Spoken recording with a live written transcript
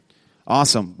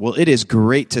Awesome. Well, it is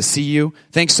great to see you.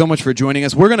 Thanks so much for joining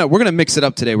us. We're gonna mix it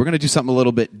up today. We're gonna do something a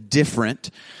little bit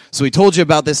different. So we told you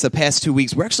about this the past 2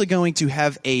 weeks. We're actually going to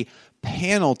have a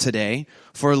panel today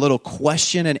for a little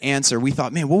question and answer. We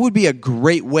thought, man, what would be a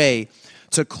great way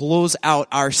to close out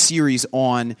our series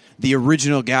on the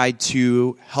original guide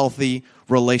to healthy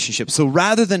relationships. So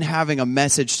rather than having a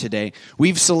message today,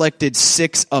 we've selected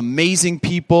 6 amazing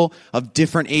people of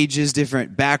different ages,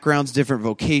 different backgrounds, different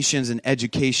vocations and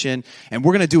education. And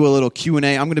we're going to do a little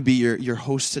Q&A. I'm going to be your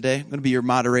host today. I'm going to be your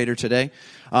moderator today.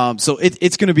 So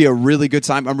it's going to be a really good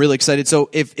time. I'm really excited. So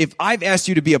if I've asked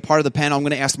you to be a part of the panel, I'm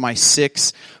going to ask my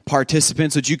 6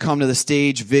 participants. Would you come to the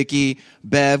stage? Vicky,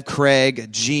 Bev,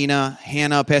 Craig, Gina,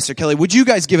 Hannah, Pastor Kelly. Would you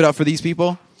guys give it up for these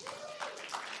people?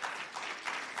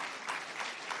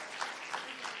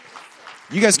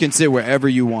 You guys can sit wherever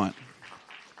you want.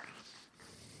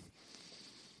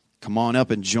 Come on up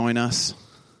and join us.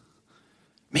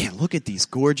 Man, look at these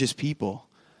gorgeous people.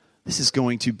 This is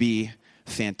going to be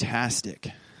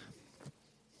fantastic.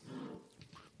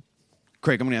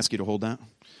 Craig, I'm going to ask you to hold that.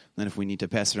 Then if we need to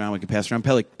pass it around, we can pass it around.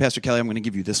 Pastor Kelly, I'm going to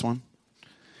give you this one.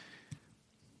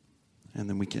 And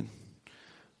then we can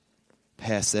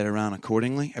pass that around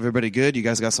accordingly. Everybody good? You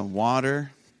guys got some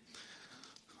water?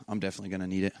 I'm definitely going to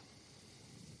need it.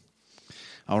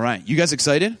 All right. You guys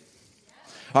excited?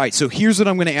 All right. So here's what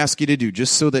I'm going to ask you to do,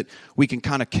 just so that we can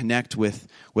kind of connect with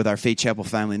our Faith Chapel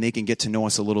family and they can get to know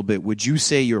us a little bit. Would you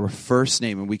say your first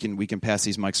name, and we can pass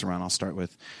these mics around. I'll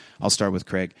start with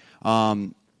Craig.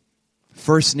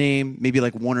 First name, maybe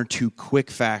like 1 or 2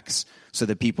 quick facts so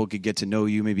that people could get to know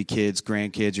you, maybe kids,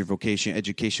 grandkids, your vocation,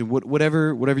 education,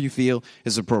 whatever you feel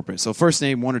is appropriate. So first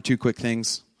name, 1 or 2 quick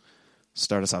things.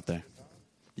 Start us off there.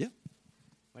 Yeah.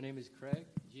 My name is Craig.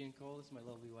 This is my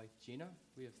lovely wife, Gina.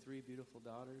 We have 3 beautiful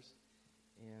daughters,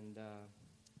 and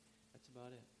that's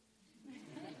about it.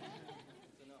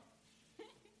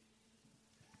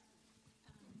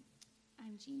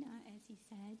 I'm Gina, as he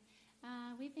said.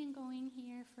 We've been going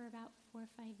here for about 4 or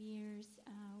 5 years.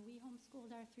 We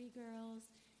homeschooled our 3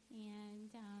 girls, and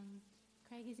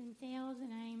Craig is in sales,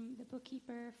 and I'm the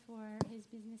bookkeeper for his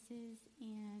businesses,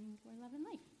 and we're loving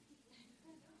life.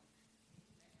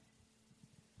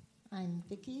 I'm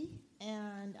Vicki,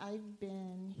 and I've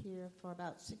been here for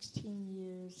about 16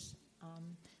 years.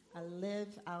 I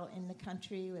live out in the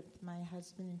country with my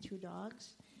husband and 2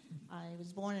 dogs. I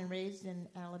was born and raised in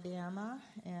Alabama,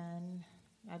 and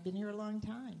I've been here a long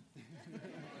time.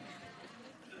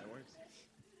 That works.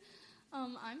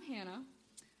 I'm Hannah.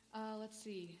 Let's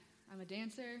see. I'm a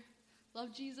dancer,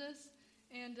 love Jesus,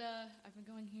 and I've been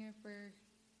going here for,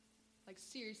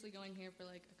 seriously going here for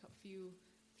a few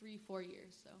 3-4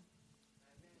 years, so.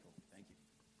 Thank you.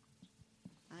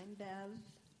 I'm Bev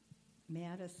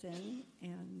Madison,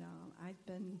 and I've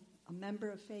been a member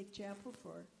of Faith Chapel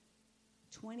for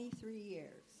 23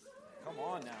 years. Come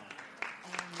on now.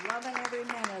 And loving every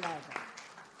minute of it.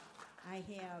 I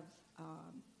have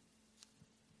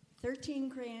 13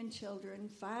 grandchildren,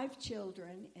 5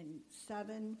 children, and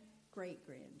 7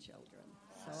 great-grandchildren.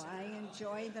 So I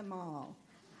enjoy them all.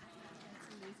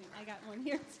 That's amazing. I got one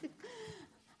here, too.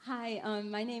 Hi,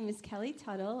 my name is Kelly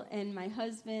Tuttle, and my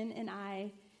husband and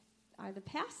I are the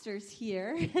pastors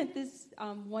here at this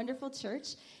wonderful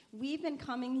church. We've been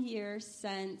coming here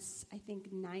since, I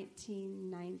think,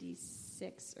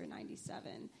 1996 or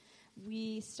 97.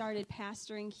 We started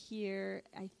pastoring here,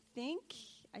 I think,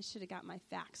 I should have got my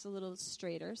facts a little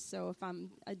straighter, so if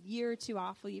I'm a year or 2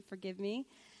 off, will you forgive me?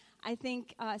 I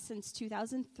think since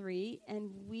 2003, and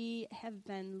we have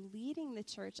been leading the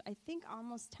church, I think,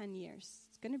 almost 10 years.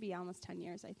 It's going to be almost 10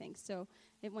 years, I think, so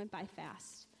it went by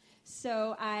fast.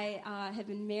 So I have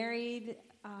been married,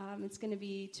 it's going to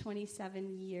be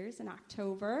 27 years in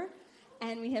October,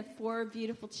 and we have 4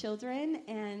 beautiful children,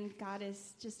 and God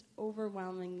is just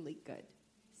overwhelmingly good.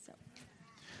 So.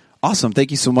 Awesome.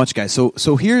 Thank you so much, guys. So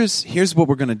here's what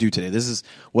we're going to do today. This is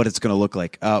what it's going to look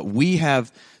like. We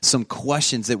have some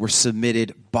questions that were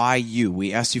submitted by you.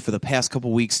 We asked you for the past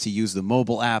couple weeks to use the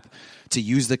mobile app, to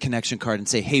use the connection card and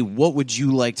say, hey, what would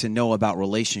you like to know about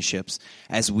relationships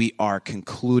as we are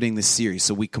concluding the series?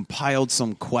 So we compiled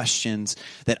some questions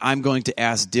that I'm going to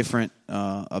ask different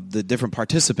of the different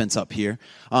participants up here,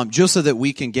 just so that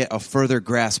we can get a further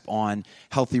grasp on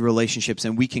healthy relationships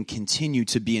and we can continue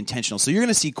to be intentional. So you're going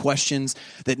to see questions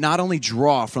that not only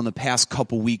draw from the past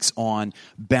couple weeks on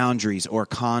boundaries or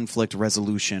conflict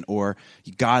resolution or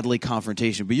godly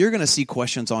confrontation, conversation, but you're going to see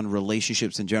questions on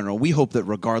relationships in general. We hope that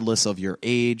regardless of your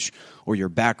age or your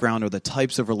background or the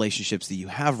types of relationships that you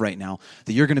have right now,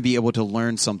 that you're going to be able to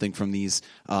learn something from these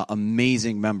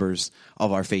amazing members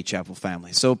of our Faith Chapel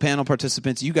family. So panel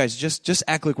participants, you guys just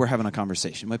act like we're having a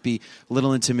conversation. It might be a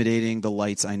little intimidating. The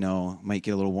lights, I know, might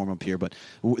get a little warm up here, but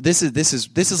this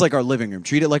is like our living room.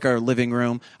 Treat it like our living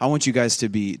room. I want you guys to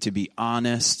be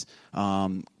honest,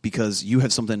 because you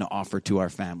have something to offer to our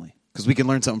family, because we can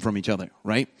learn something from each other,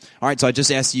 right? All right, so I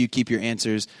just ask you keep your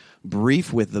answers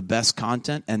brief with the best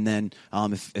content, and then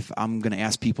if I'm going to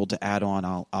ask people to add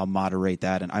on, I'll moderate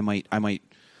that, and I might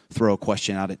throw a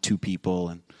question out at two people,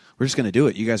 and we're just going to do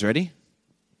it. You guys ready?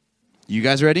 You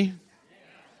guys ready?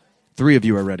 3 of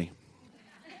you are ready.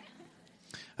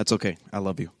 That's okay. I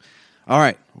love you. All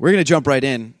right, we're going to jump right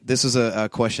in. This is a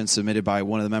question submitted by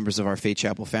one of the members of our Faith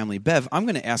Chapel family. Bev, I'm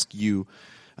going to ask you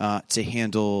to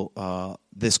handle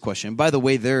this question. By the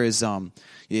way, there is,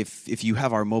 if you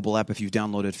have our mobile app, if you've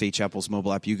downloaded Faith Chapel's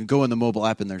mobile app, you can go in the mobile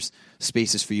app and there's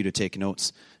spaces for you to take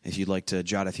notes if you'd like to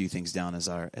jot a few things down as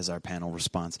our panel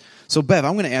responds. So, Bev,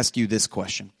 I'm going to ask you this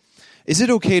question. Is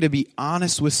it okay to be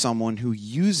honest with someone who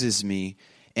uses me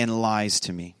and lies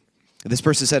to me? This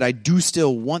person said, I do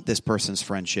still want this person's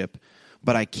friendship,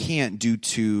 but I can't due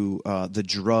to the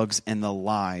drugs and the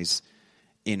lies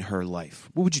in her life.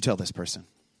 What would you tell this person?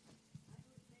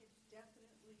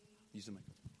 Use the mic.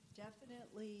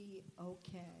 Definitely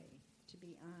okay, to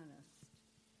be honest.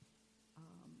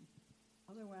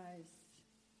 Otherwise,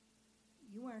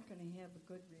 you aren't going to have a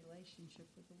good relationship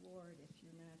with the Lord if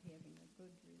you're not having a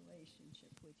good relationship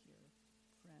with your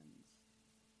friends.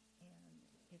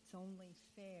 And it's only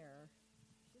fair.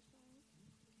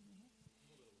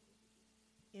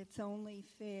 It's only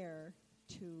fair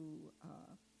to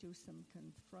do some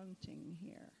confronting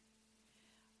here.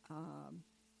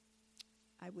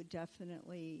 I would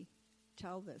definitely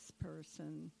tell this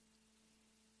person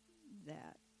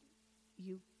that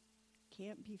you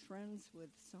can't be friends with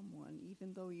someone,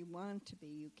 even though you want to be,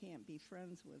 you can't be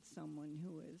friends with someone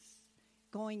who is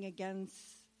going against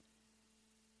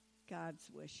God's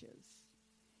wishes.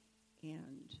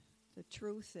 And the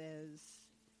truth is,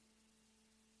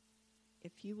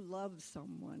 if you love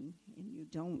someone and you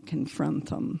don't confront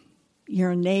them,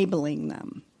 you're enabling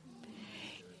them.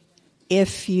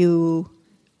 If you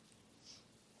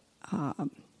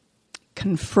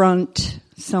confront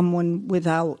someone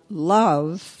without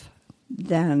love,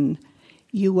 then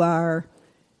you are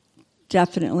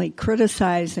definitely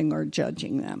criticizing or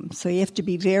judging them. So you have to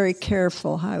be very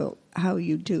careful how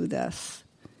you do this.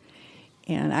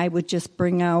 And I would just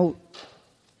bring out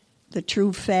the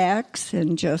true facts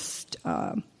and just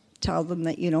tell them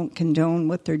that you don't condone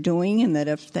what they're doing, and that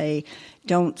if they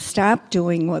don't stop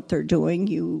doing what they're doing,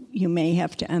 you may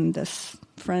have to end this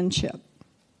friendship.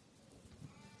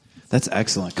 That's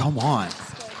excellent. Come on.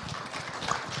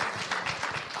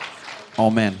 Oh,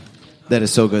 man. That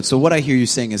is so good. So what I hear you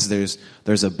saying is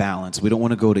there's a balance. We don't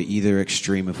want to go to either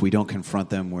extreme. If we don't confront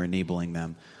them, we're enabling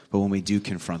them. But when we do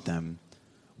confront them,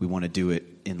 we want to do it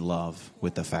in love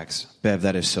with the facts. Bev,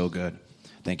 that is so good.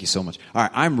 Thank you so much. All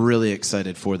right, I'm really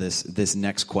excited for this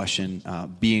next question,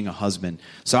 being a husband.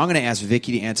 So I'm going to ask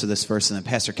Vicki to answer this first, and then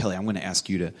Pastor Kelly, I'm going to ask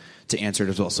you to answer it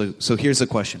as well. So here's the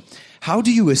question. How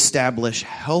do you establish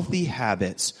healthy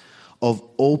habits of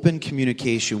open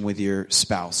communication with your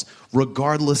spouse,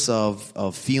 regardless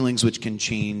of feelings which can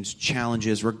change,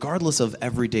 challenges, regardless of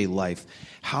everyday life?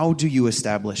 How do you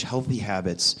establish healthy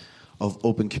habits of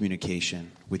open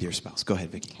communication with your spouse? Go ahead,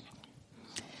 Vicki.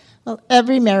 Well,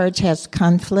 every marriage has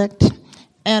conflict,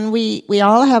 and we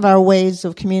all have our ways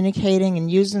of communicating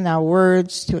and using our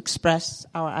words to express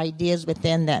our ideas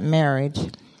within that marriage.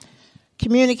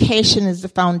 Communication is the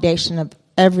foundation of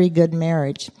every good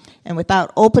marriage, and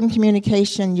without open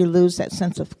communication, you lose that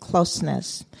sense of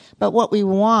closeness. But what we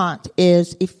want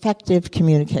is effective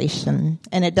communication,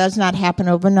 and it does not happen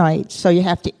overnight, so you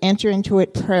have to enter into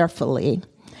it prayerfully.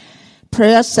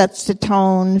 Prayer sets the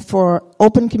tone for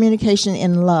open communication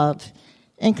in love.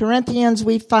 In Corinthians,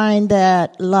 we find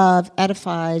that love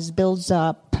edifies, builds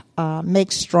up,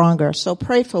 makes stronger. So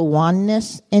pray for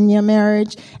oneness in your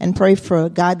marriage and pray for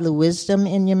godly wisdom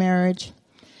in your marriage.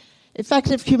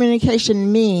 Effective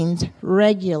communication means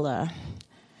regular,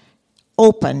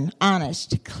 open,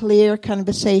 honest, clear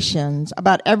conversations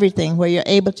about everything where you're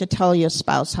able to tell your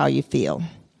spouse how you feel.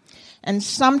 And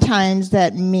sometimes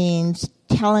that means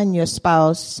telling your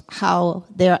spouse how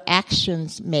their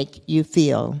actions make you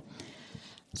feel.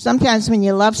 Sometimes when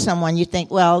you love someone, you think,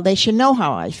 well, they should know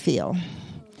how I feel.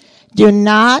 Do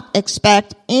not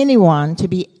expect anyone to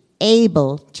be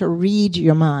able to read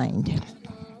your mind.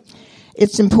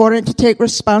 It's important to take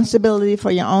responsibility for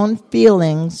your own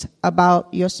feelings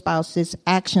about your spouse's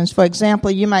actions. For example,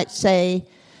 you might say,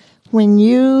 when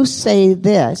you say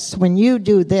this, when you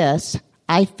do this,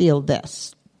 I feel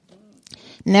this.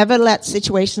 Never let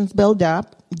situations build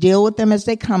up. Deal with them as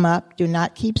they come up. Do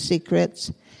not keep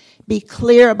secrets. Be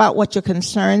clear about what your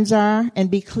concerns are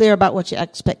and be clear about what your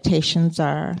expectations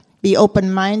are. Be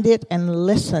open-minded and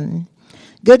listen.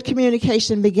 Good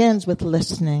communication begins with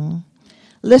listening.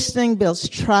 Listening builds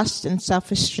trust and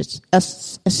self-esteem.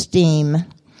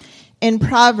 In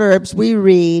Proverbs, we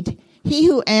read, he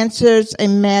who answers a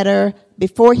matter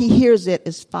before he hears it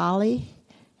is folly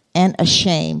and a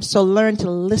shame. So learn to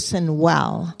listen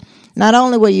well. Not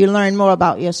only will you learn more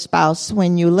about your spouse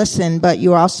when you listen, but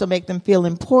you also make them feel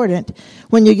important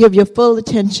when you give your full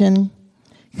attention,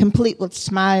 complete with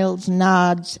smiles,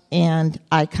 nods, and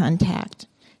eye contact.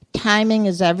 Timing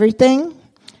is everything.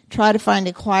 Try to find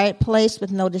a quiet place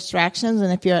with no distractions,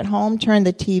 and if you're at home, turn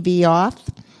the TV off.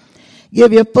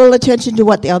 Give your full attention to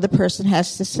what the other person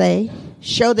has to say.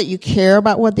 Show that you care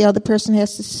about what the other person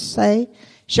has to say.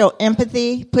 Show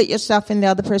empathy. Put yourself in the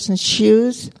other person's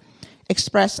shoes.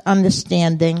 Express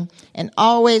understanding. And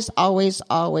always, always,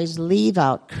 always leave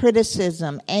out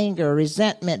criticism, anger,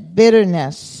 resentment,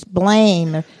 bitterness,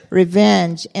 blame,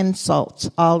 revenge, insults,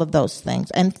 all of those things.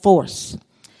 And force.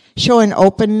 Show an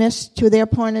openness to their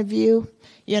point of view.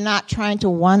 You're not trying to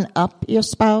one-up your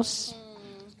spouse.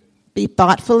 Be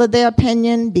thoughtful of their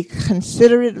opinion. Be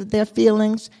considerate of their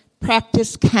feelings.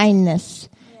 Practice kindness.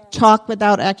 Talk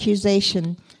without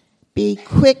accusation. Be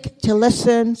quick to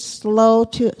listen, slow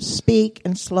to speak,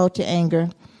 and slow to anger.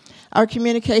 Our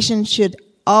communication should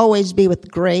always be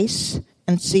with grace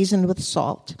and seasoned with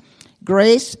salt.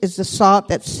 Grace is the salt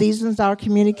that seasons our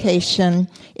communication.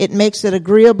 It makes it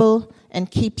agreeable and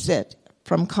keeps it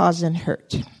from causing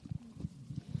hurt.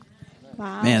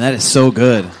 Wow. Man, that is so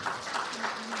good.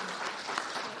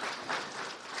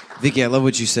 Vicki, I love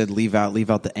what you said, leave out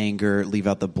the anger, leave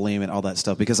out the blame and all that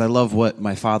stuff, because I love what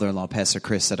my father-in-law, Pastor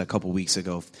Chris, said a couple weeks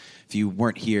ago. If you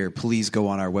weren't here, please go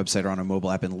on our website or on our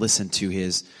mobile app and listen to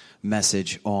his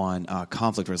message on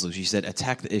conflict resolution. He said,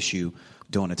 attack the issue,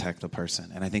 don't attack the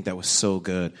person. And I think that was so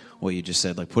good, what you just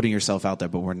said, like putting yourself out there,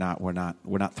 but we're not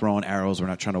throwing arrows, we're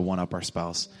not trying to one-up our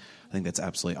spouse. I think that's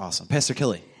absolutely awesome. Pastor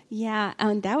Kelly. Yeah,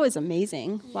 that was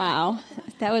amazing. Wow.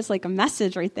 That was like a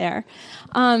message right there.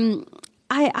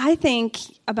 I think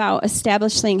about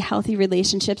establishing healthy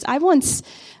relationships. I once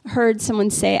heard someone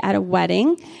say at a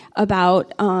wedding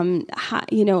about,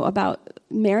 about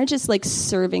marriage is like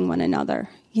serving one another.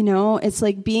 You know, it's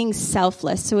like being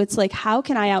selfless. So it's like, how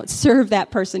can I outserve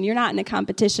that person? You're not in a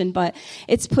competition, but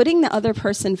it's putting the other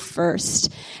person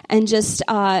first and just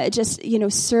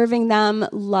serving them,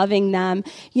 loving them.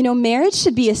 You know, marriage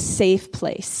should be a safe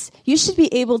place. You should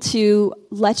be able to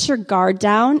let your guard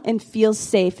down and feel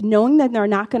safe, knowing that they're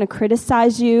not going to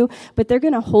criticize you, but they're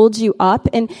going to hold you up.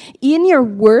 And in your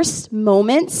worst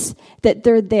moments, that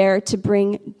they're there to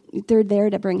bring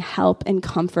help and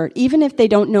comfort, even if they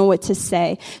don't know what to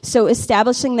say. So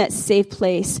establishing that safe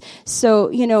place. So,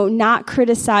 not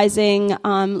criticizing,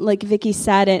 like Vicki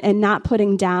said, and not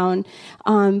putting down,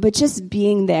 but just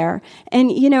being there.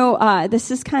 And, this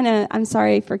is kind of, I'm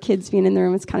sorry for kids being in the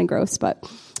room, it's kind of gross, but,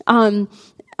 don't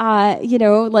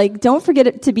forget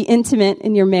it to be intimate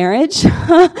in your marriage.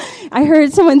 I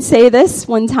heard someone say this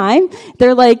one time.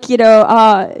 They're like,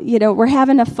 we're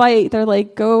having a fight. They're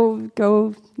like, go,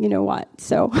 you know what?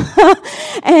 So,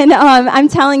 and I'm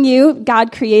telling you,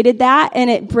 God created that, and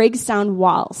it breaks down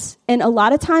walls. And a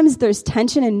lot of times there's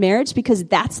tension in marriage because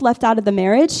that's left out of the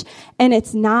marriage, and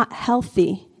it's not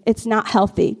healthy. It's not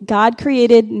healthy. God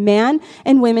created man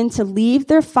and women to leave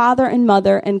their father and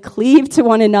mother and cleave to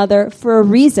one another for a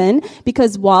reason,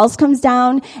 because walls comes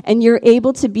down and you're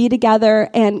able to be together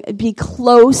and be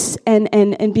close and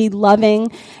be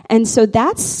loving. And so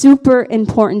that's super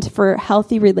important for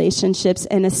healthy relationships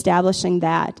and establishing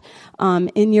that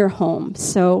in your home.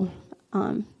 So,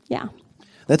 yeah.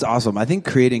 That's awesome. I think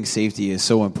creating safety is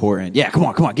so important. Yeah, come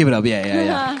on, give it up.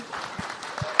 Yeah.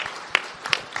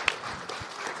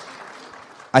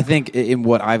 I think in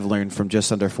what I've learned from just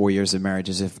under 4 years of marriage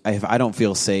is if I don't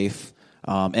feel safe,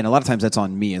 and a lot of times that's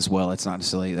on me as well. It's not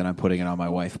necessarily that I'm putting it on my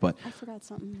wife, but I forgot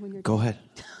something when you're go ahead.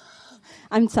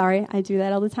 I'm sorry, I do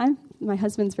that all the time. my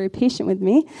husband's very patient with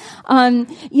me.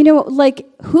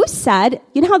 Who said,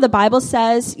 you know how the Bible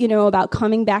says, about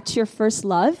coming back to your first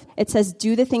love? It says,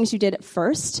 do the things you did at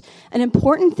first. An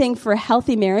important thing for a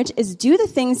healthy marriage is do the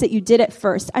things that you did at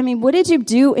first. I mean, what did you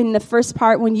do in the first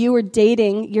part when you were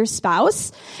dating your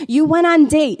spouse? You went on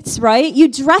dates, right? You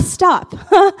dressed up,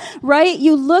 right?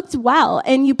 You looked well,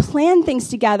 and you planned things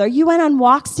together. You went on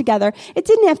walks together. It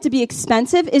didn't have to be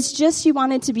expensive. It's just you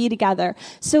wanted to be together.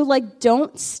 So,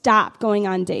 don't stop going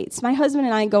on dates. My husband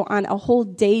and I go on a whole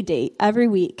day date every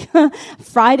week.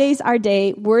 Friday's our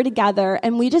day. We're together,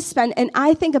 and we just spend, and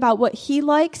I think about what he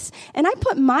likes, and I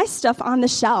put my stuff on the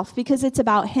shelf because it's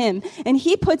about him, and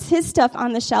he puts his stuff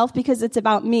on the shelf because it's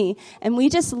about me, and we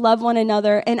just love one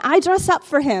another, and I dress up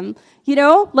for him.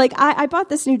 I bought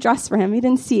this new dress for him. He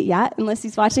didn't see it yet, unless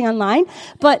he's watching online.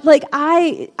 But,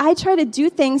 I try to do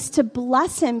things to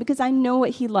bless him because I know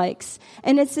what he likes.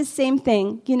 And it's the same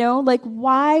thing,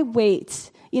 why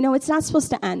wait? It's not supposed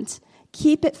to end.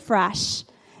 Keep it fresh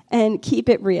and keep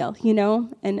it real,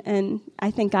 and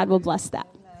I think God will bless that.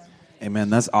 Amen.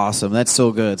 That's awesome. That's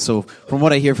so good. So from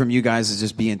what I hear from you guys is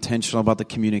just be intentional about the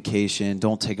communication.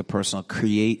 Don't take it personal.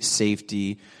 Create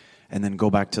safety. And then go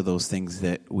back to those things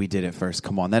that we did at first.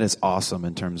 Come on, that is awesome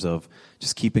in terms of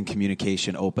just keeping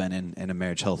communication open and a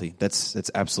marriage healthy. That's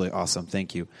absolutely awesome.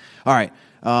 Thank you. All right,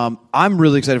 I'm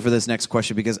really excited for this next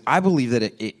question because I believe that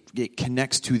it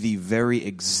connects to the very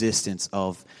existence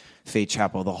of Faith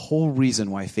Chapel. The whole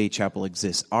reason why Faith Chapel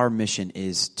exists, our mission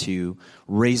is to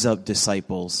raise up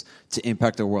disciples to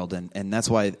impact the world. And that's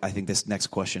why I think this next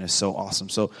question is so awesome.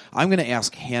 So I'm going to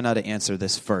ask Hannah to answer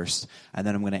this first, and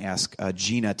then I'm going to ask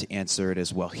Gina to answer it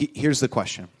as well. Here's the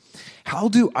question. How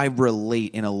do I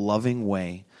relate in a loving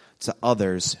way to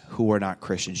others who are not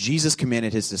Christians? Jesus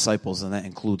commanded his disciples, and that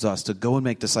includes us, to go and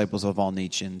make disciples of all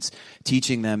nations,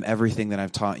 teaching them everything that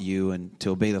I've taught you and to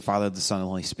obey the Father, the Son, and the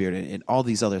Holy Spirit, and all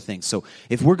these other things. So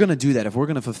if we're going to do that, if we're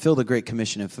going to fulfill the Great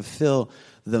Commission and fulfill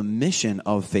the mission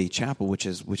of Faith Chapel, which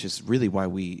is really why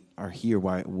we are here,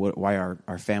 why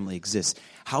our family exists,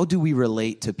 how do we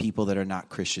relate to people that are not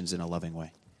Christians in a loving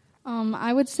way?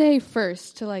 I would say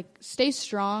first to stay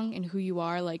strong in who you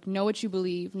are, know what you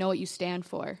believe, know what you stand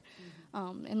for.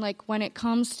 And when it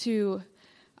comes to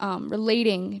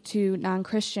relating to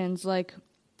non-Christians, I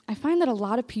find that a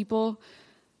lot of people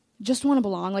just want to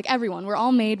belong. Everyone, we're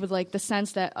all made with the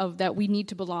sense that we need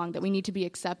to belong, that we need to be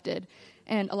accepted.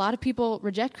 And a lot of people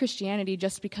reject Christianity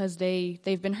just because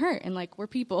they've been hurt, and we're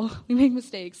people, we make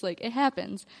mistakes, it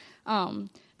happens.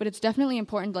 But it's definitely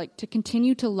important to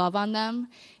continue to love on them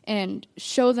and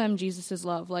show them Jesus'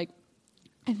 love. I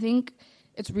think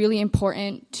it's really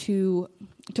important to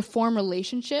form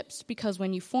relationships, because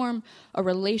when you form a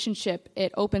relationship,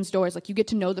 it opens doors. You get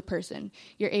to know the person.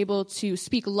 You're able to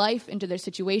speak life into their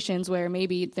situations where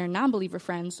maybe their non-believer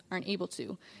friends aren't able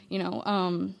to.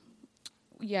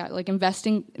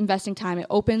 Investing time, it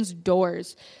opens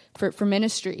doors for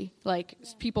ministry.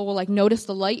 People will notice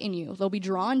the light in you. They'll be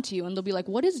drawn to you, and they'll be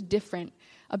what is different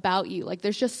about you?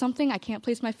 There's just something, I can't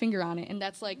place my finger on it, and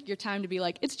that's your time to be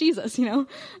it's Jesus,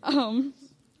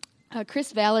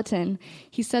 Chris Valentin,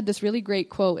 he said this really great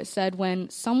quote. It said, when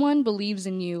someone believes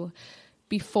in you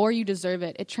before you deserve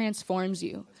it, it transforms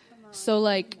you.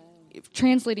 So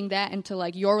translating that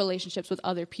into your relationships with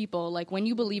other people, when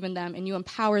you believe in them and you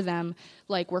empower them,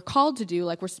 we're called to do,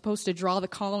 we're supposed to draw the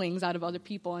callings out of other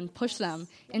people and push them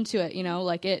into it,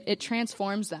 it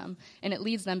transforms them and it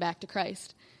leads them back to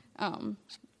Christ.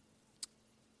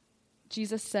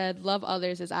 Jesus said, love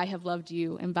others as I have loved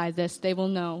you, and by this they will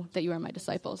know that you are my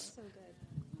disciples. So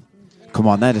good. Come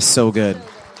on, that is so good.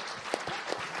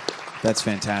 That's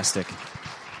fantastic.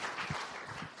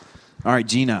 All right,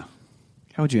 Gina,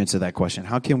 how would you answer that question?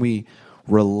 How can we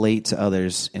relate to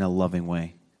others in a loving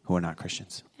way who are not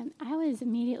Christians? I was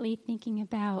immediately thinking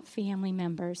about family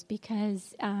members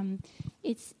because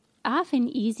it's often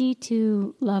easy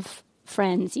to love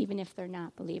friends, even if they're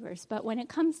not believers. But when it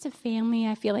comes to family,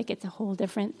 I feel like it's a whole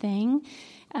different thing.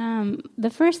 The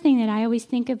first thing that I always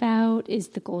think about is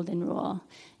the golden rule.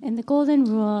 And the golden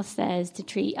rule says to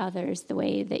treat others the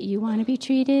way that you want to be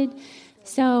treated.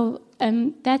 So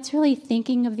that's really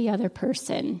thinking of the other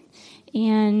person.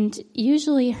 And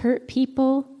usually hurt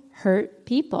people.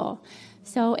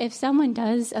 So if someone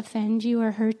does offend you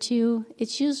or hurt you,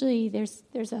 it's usually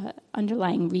there's an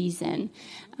underlying reason.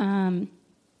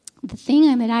 The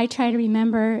thing that I try to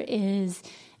remember is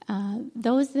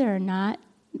those that are not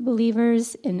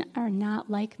believers and are not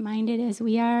like-minded as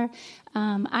we are,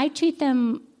 I treat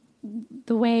them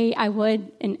the way I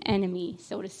would an enemy,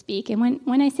 so to speak. And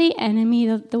when I say enemy,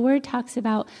 the word talks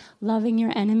about loving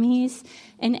your enemies.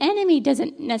 An enemy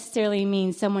doesn't necessarily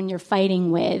mean someone you're fighting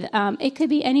with. It could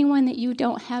be anyone that you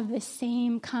don't have the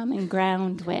same common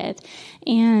ground with.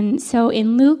 And so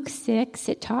in Luke 6,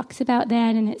 it talks about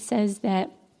that, and it says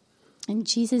that, and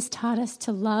Jesus taught us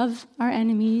to love our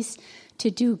enemies,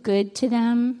 to do good to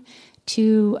them,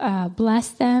 to bless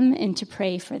them, and to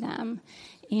pray for them.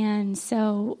 And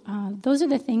so those are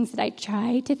the things that I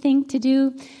try to think to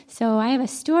do. So I have a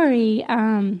story,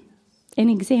 an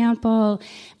example.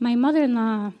 My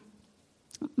mother-in-law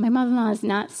is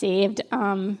not saved.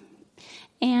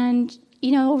 And,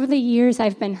 over the years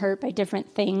I've been hurt by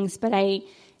different things, but I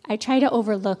try to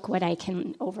overlook what I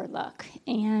can overlook.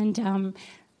 And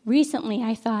recently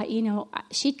I thought,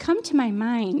 she'd come to my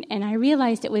mind, and I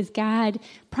realized it was God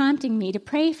prompting me to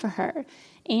pray for her.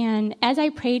 And as I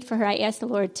prayed for her, I asked the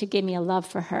Lord to give me a love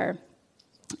for her.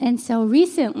 And so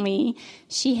recently,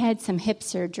 she had some hip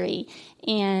surgery,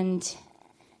 and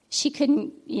she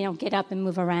couldn't, get up and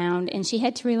move around, and she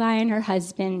had to rely on her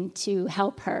husband to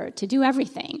help her, to do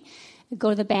everything.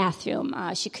 Go to the bathroom.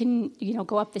 She couldn't,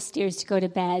 go up the stairs to go to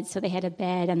bed, so they had a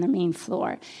bed on the main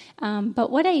floor.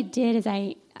 But what I did is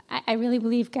I really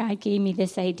believe God gave me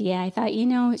this idea. I thought,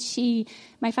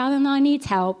 my father-in-law needs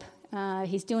help.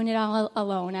 He's doing it all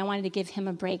alone. I wanted to give him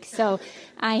a break. So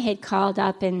I had called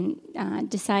up and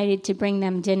decided to bring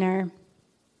them dinner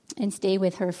and stay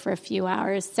with her for a few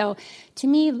hours. So to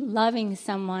me, loving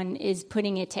someone is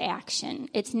putting it to action.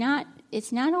 It's not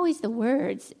always the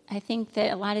words. I think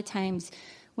that a lot of times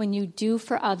when you do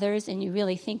for others and you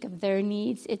really think of their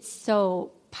needs, it's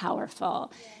so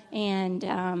powerful.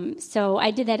 And so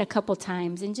I did that a couple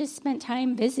times and just spent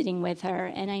time visiting with her,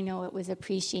 and I know it was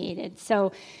appreciated.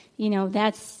 So,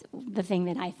 that's the thing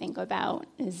that I think about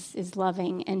is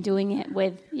loving and doing it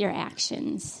with your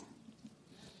actions.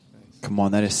 Come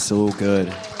on, that is so good.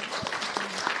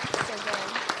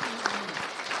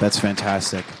 That's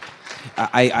fantastic.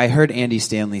 I heard Andy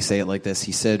Stanley say it like this.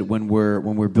 He said, when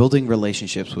we're building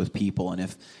relationships with people, and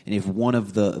if one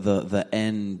of the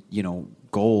end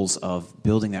goals of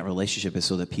building that relationship is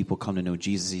so that people come to know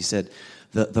Jesus, he said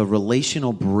the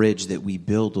relational bridge that we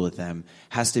build with them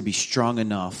has to be strong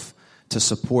enough to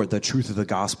support the truth of the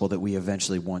gospel that we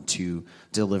eventually want to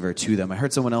deliver to them. I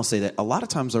heard someone else say that a lot of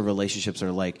times our relationships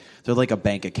are they're like a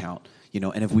bank account,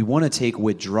 and if we want to take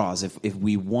withdrawals, if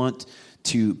we want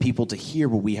people to hear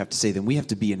what we have to say, then we have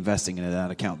to be investing in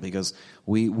that account, because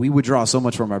we withdraw so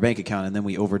much from our bank account and then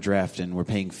we overdraft and we're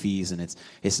paying fees, and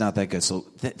it's not that good. So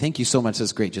thank you so much.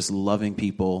 That's great. Just loving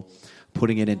people,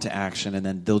 putting it into action, and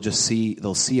then they'll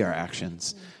see our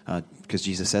actions, because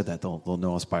Jesus said that they'll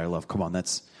know us by our love. Come on,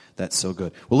 that's so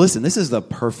good. Well, listen, this is the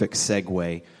perfect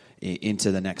segue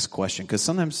into the next question, because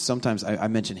sometimes I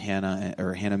mentioned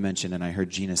Hannah mentioned, and I heard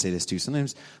Gina say this too.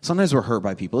 Sometimes we're hurt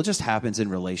by people. It just happens in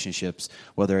relationships,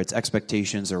 whether it's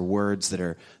expectations or words that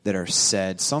are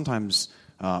said. Sometimes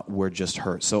we're just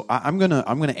hurt. So I'm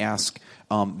gonna ask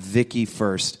Vicky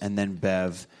first, and then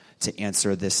Bev to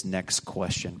answer this next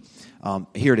question.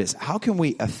 Here it is: how can we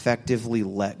effectively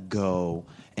let go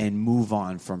and move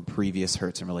on from previous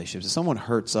hurts in relationships? If someone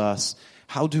hurts us,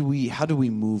 how do we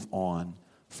move on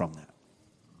from that?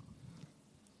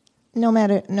 No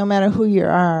matter who you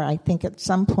are, I think at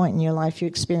some point in your life you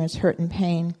experience hurt and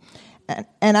pain.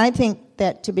 And I think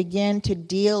that to begin to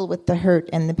deal with the hurt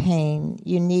and the pain,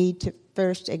 you need to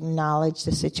first acknowledge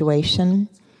the situation.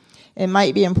 It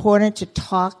might be important to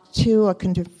talk to or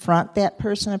confront that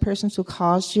person or persons who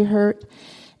caused you hurt.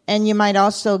 And you might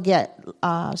also get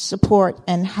support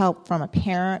and help from a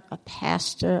parent, a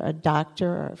pastor, a doctor,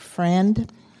 or a friend.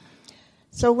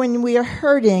 So when we are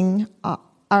hurting,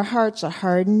 our hearts are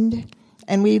hardened,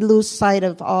 and we lose sight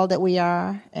of all that we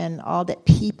are and all that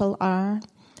people are.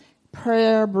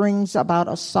 Prayer brings about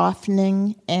a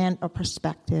softening and a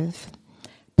perspective.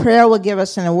 Prayer will give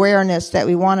us an awareness that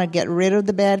we want to get rid of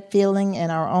the bad feeling and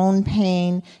our own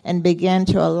pain and begin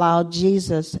to allow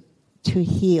Jesus to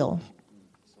heal.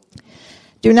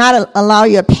 Do not allow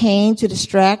your pain to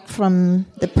distract from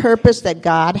the purpose that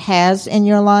God has in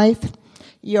your life.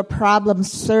 Your problem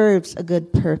serves a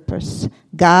good purpose.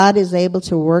 God is able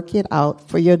to work it out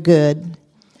for your good.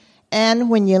 And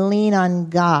when you lean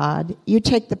on God, you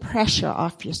take the pressure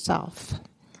off yourself,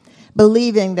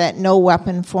 believing that no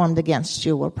weapon formed against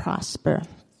you will prosper.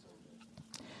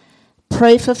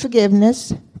 Pray for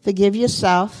forgiveness. Forgive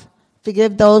yourself.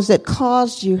 Forgive those that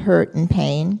caused you hurt and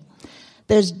pain.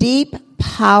 There's deep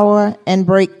power and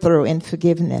breakthrough in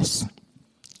forgiveness.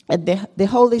 The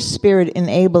Holy Spirit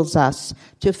enables us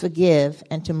to forgive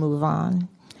and to move on.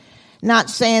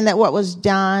 Not saying that what was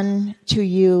done to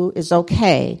you is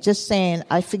okay. Just saying,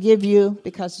 I forgive you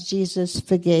because Jesus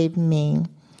forgave me.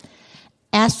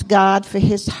 Ask God for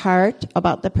his heart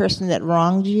about the person that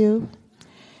wronged you.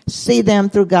 See them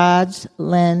through God's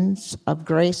lens of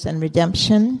grace and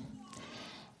redemption.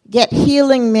 Get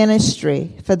healing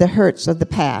ministry for the hurts of the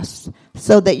past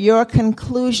so that your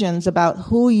conclusions about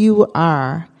who you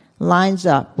are lines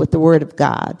up with the Word of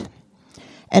God.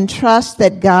 And trust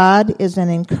that God is an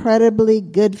incredibly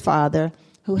good Father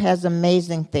who has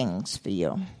amazing things for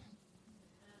you.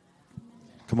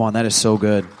 Come on, that is so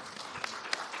good.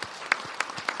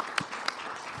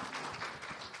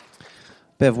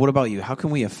 Bev, what about you? How can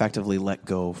we effectively let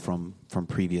go from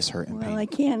previous hurt and pain? Well, I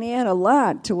can't add a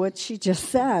lot to what she just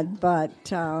said,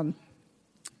 but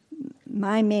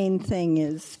my main thing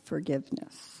is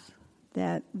forgiveness.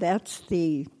 That's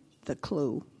the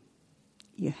clue.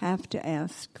 You have to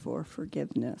ask for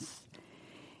forgiveness.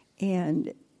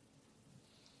 And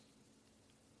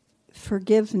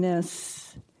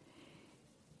forgiveness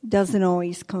doesn't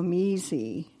always come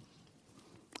easy.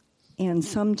 And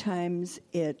sometimes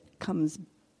it comes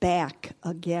back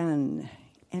again,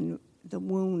 and the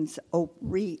wounds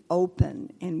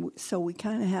reopen. And so we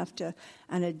kind of have to,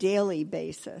 on a daily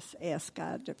basis, ask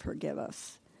God to forgive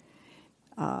us.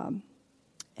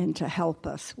 And to help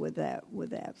us with that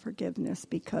forgiveness,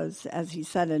 because as he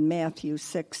said in Matthew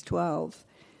 6:12,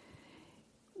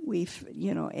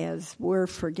 as we're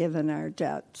forgiven our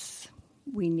debts,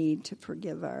 we need to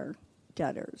forgive our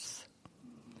debtors.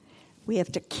 We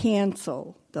have to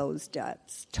cancel those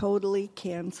debts, totally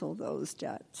cancel those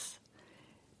debts.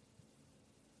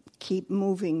 Keep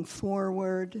moving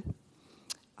forward,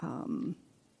 and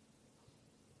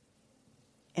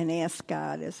ask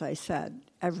God, as I said,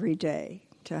 every day,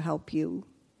 to help you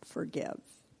forgive.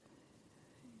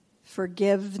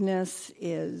 Forgiveness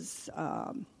is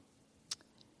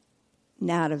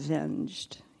not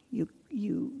avenged.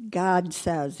 God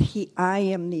says, I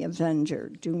am the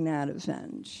avenger. Do not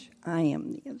avenge. I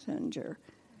am the avenger.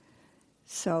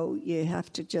 So you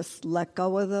have to just let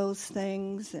go of those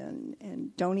things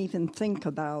and don't even think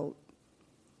about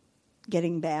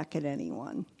getting back at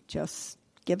anyone. Just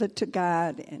give it to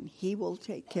God, and he will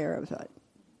take care of it.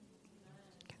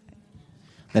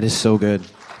 That is so good.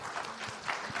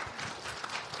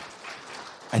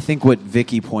 I think what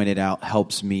Vicky pointed out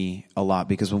helps me a lot,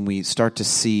 because when we start to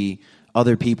see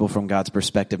other people from God's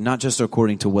perspective, not just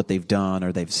according to what they've done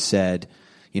or they've said,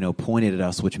 pointed at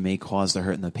us, which may cause the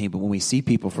hurt and the pain, but when we see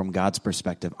people from God's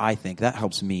perspective, I think that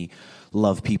helps me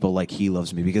love people like he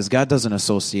loves me, because God doesn't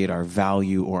associate our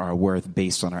value or our worth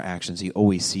based on our actions. He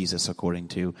always sees us according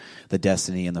to the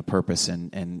destiny and the purpose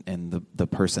and the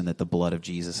person that the blood of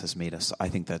Jesus has made us. I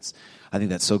think that's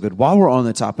so good. While we're on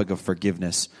the topic of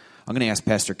forgiveness, I'm going to ask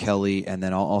Pastor Kelly, and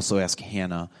then I'll also ask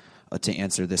Hannah to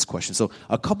answer this question. So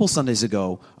a couple Sundays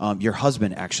ago, your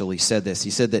husband actually said this.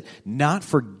 He said that not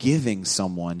forgiving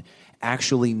someone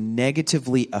actually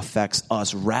negatively affects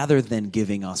us rather than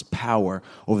giving us power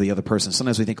over the other person.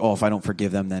 Sometimes we think, if I don't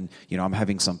forgive them, then I'm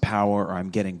having some power or I'm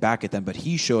getting back at them. But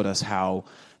he showed us how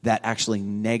that actually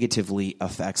negatively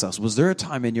affects us. Was there a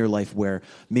time in your life where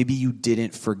maybe you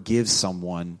didn't forgive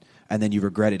someone and then you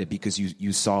regretted it because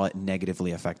you saw it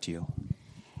negatively affect you?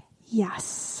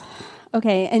 Yes.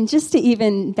 Okay, and just to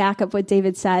even back up what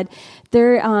David said,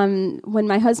 when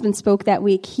my husband spoke that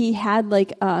week, he had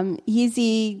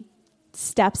easy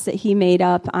steps that he made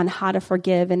up on how to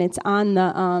forgive, and it's on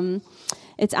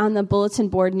the bulletin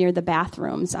board near the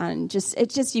bathrooms.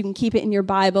 You can keep it in your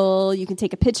Bible, you can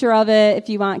take a picture of it if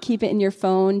you want, keep it in your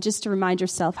phone, just to remind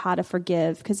yourself how to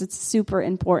forgive, because it's super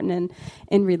important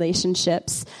in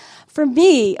relationships. For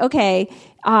me,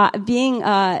 being,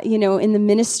 in the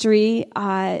ministry,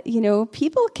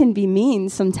 people can be mean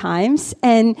sometimes.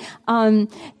 And,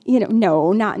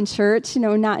 no, not in church,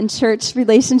 not in church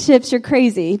relationships, you're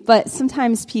crazy. But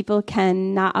sometimes people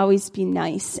can not always be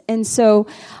nice. And so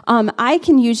I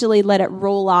can usually let it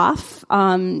roll off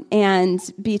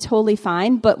and be totally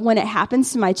fine. But when it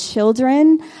happens to my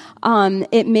children,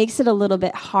 it makes it a little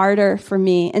bit harder for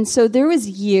me. And so there was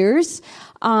years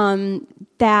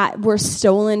that were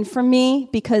stolen from me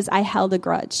because I held a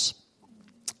grudge.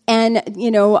 And,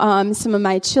 some of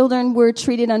my children were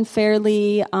treated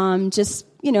unfairly,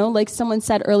 like someone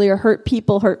said earlier, hurt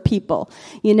people,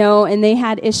 and they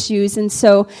had issues. And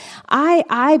so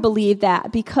I believe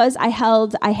that because I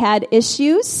had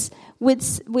issues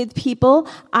with people,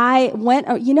 I went,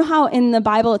 how in the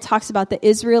Bible it talks about the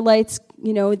Israelites,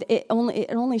 it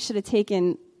only should have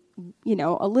taken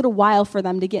a little while for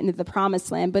them to get into the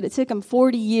promised land, but it took them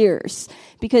 40 years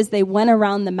because they went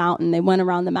around the mountain.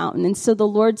 And so the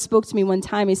Lord spoke to me one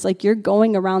time. He's like, you're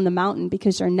going around the mountain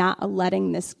because you're not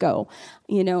letting this go.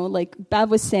 Like Bev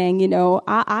was saying,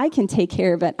 I can take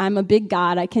care of it. I'm a big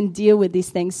God. I can deal with these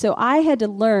things. So I had to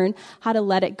learn how to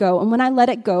let it go. And when I let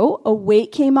it go, a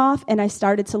weight came off and I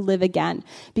started to live again.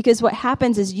 Because what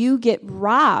happens is you get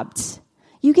robbed.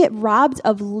 You get robbed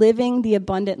of living the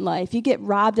abundant life. You get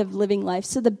robbed of living life.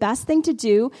 So the best thing to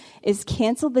do is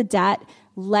cancel the debt,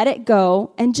 let it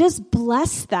go, and just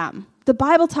bless them. The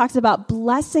Bible talks about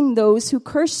blessing those who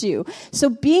curse you. So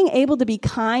being able to be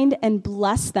kind and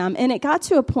bless them. And it got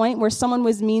to a point where someone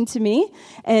was mean to me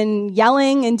and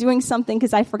yelling and doing something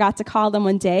because I forgot to call them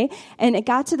one day. And it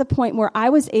got to the point where I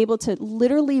was able to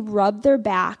literally rub their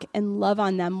back and love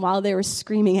on them while they were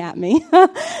screaming at me.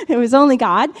 It was only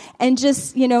God. And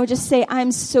just say,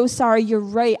 I'm so sorry. You're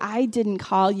right. I didn't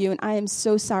call you and I am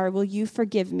so sorry. Will you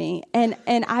forgive me? And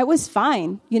I was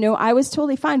fine. I was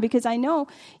totally fine because I know,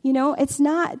 it's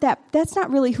not that's not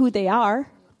really who they are.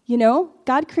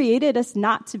 God created us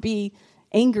not to be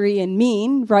angry and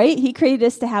mean, right? He created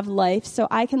us to have life. So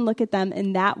I can look at them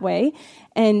in that way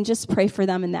and just pray for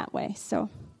them in that way. So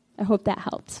I hope that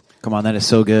helped. Come on, that is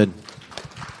so good.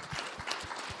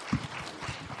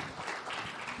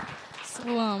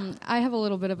 So I have a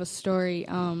little bit of a story.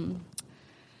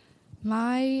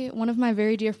 One of my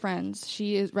very dear friends,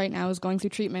 she is right now is going through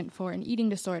treatment for an eating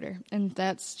disorder, and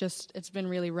it's been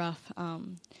really rough.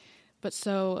 But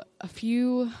so a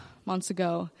few months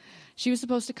ago, she was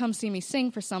supposed to come see me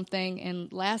sing for something,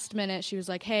 and last minute she was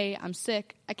like, hey, I'm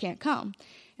sick, I can't come.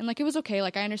 And it was okay, I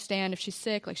understand if she's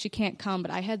sick, she can't come, but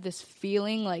I had this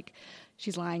feeling like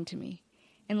she's lying to me.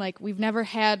 And we've never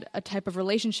had a type of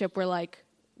relationship where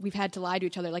we've had to lie to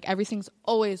each other. Everything's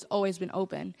always been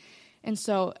open. And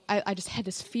so I just had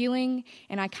this feeling,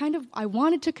 and I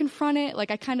wanted to confront it.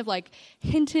 I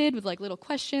hinted with little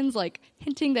questions,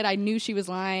 hinting that I knew she was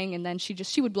lying, and then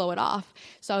she would blow it off.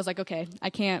 So I was like, okay, I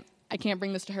can't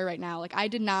bring this to her right now. I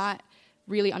did not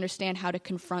really understand how to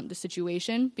confront the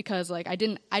situation because I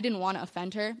didn't want to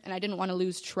offend her, and I didn't want to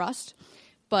lose trust.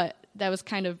 But that was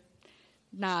kind of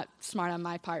not smart on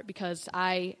my part because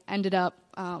I ended up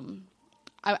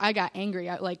I got angry.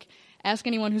 Ask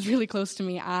anyone who's really close to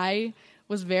me. I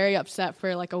was very upset for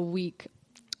a week.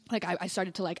 I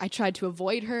started to I tried to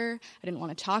avoid her. I didn't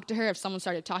want to talk to her. If someone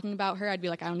started talking about her, I'd be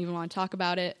like, I don't even want to talk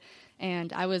about it.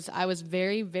 And I was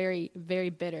very, very, very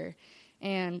bitter.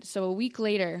 And so a week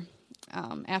later,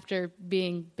 after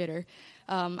being bitter,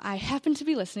 I happened to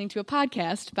be listening to a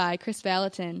podcast by Chris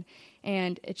Valentin,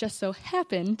 and it just so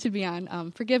happened to be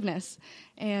on forgiveness.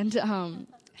 And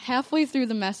halfway through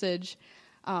the message,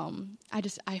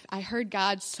 I heard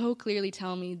God so clearly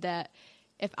tell me that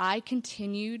if I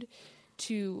continued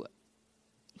to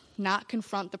not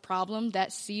confront the problem,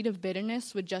 that seed of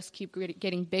bitterness would just keep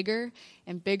getting bigger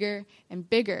and bigger and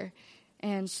bigger.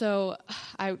 And so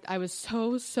I was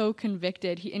so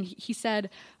convicted. He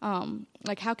said,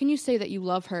 how can you say that you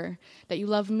love her, that you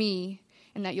love me,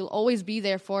 and that you'll always be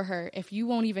there for her if you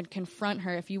won't even confront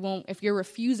her, if you're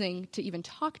refusing to even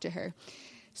talk to her?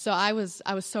 So I was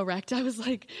so wrecked. I was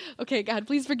like, okay, God,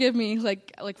 please forgive me.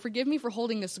 Forgive me for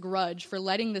holding this grudge, for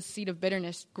letting this seed of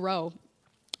bitterness grow.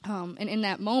 And in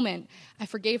that moment, I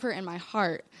forgave her in my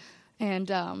heart. And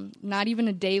not even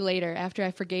a day later, after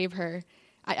I forgave her,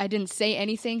 I didn't say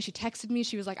anything. She texted me.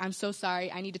 She was like, I'm so sorry.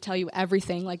 I need to tell you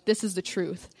everything. This is the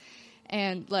truth.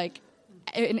 And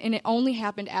and it only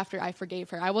happened after I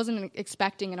forgave her. I wasn't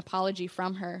expecting an apology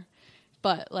from her,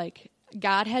 but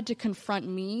God had to confront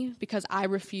me because I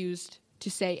refused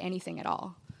to say anything at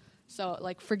all. So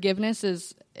forgiveness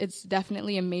it's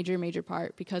definitely a major, major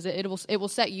part because it will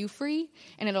set you free,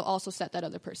 and it'll also set that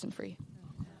other person free.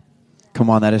 Come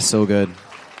on, that is so good.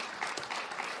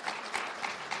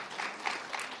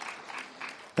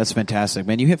 That's fantastic.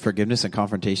 Man, you hit forgiveness and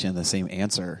confrontation in the same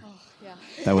answer. Oh, yeah.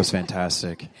 That was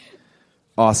fantastic.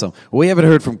 Awesome. Well, we haven't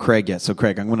heard from Craig yet. So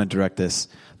Craig, I'm going to direct this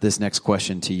next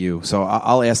question to you. So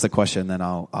I'll ask the question, then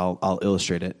I'll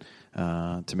illustrate it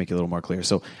to make it a little more clear.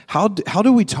 So how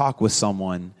do we talk with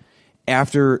someone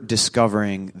after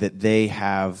discovering that they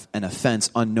have an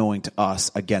offense unknowing to us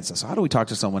against us? So how do we talk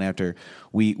to someone after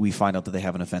we find out that they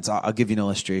have an offense? I'll give you an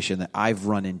illustration that I've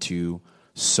run into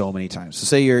so many times. So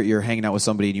say you're hanging out with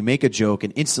somebody and you make a joke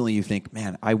and instantly you think,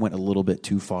 man, I went a little bit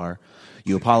too far.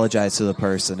 You apologize to the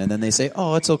person, and then they say,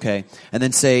 oh, it's okay. And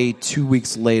then say 2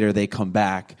 weeks later they come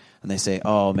back and they say,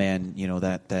 oh, man,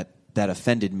 that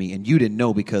offended me. And you didn't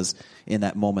know because in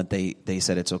that moment they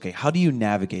said it's okay. How do you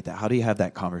navigate that? How do you have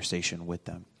that conversation with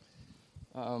them?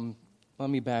 let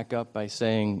me back up by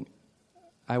saying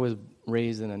I was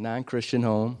raised in a non-Christian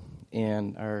home,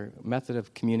 and our method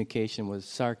of communication was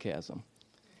sarcasm.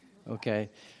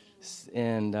 Okay?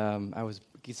 And I was,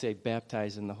 you could say,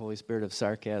 baptized in the Holy Spirit of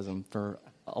sarcasm for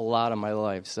a lot of my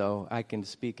life, so I can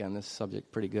speak on this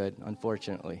subject pretty good,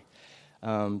 unfortunately.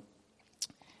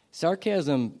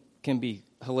 Sarcasm can be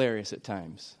hilarious at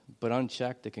times, but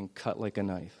unchecked, it can cut like a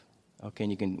knife. Okay,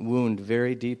 and you can wound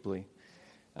very deeply.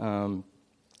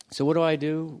 So what do I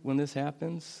do when this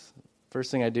happens? First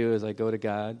thing I do is I go to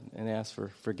God and ask for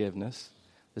forgiveness.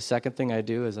 The second thing I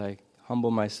do is I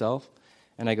humble myself,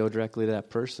 and I go directly to that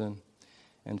person.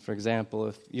 And for example,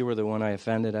 if you were the one I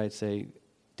offended, I'd say,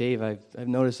 Dave, I've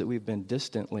noticed that we've been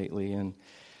distant lately, and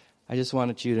I just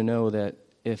wanted you to know that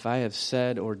if I have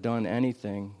said or done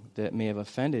anything that may have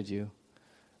offended you,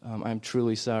 I'm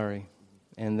truly sorry.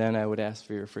 And then I would ask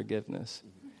for your forgiveness.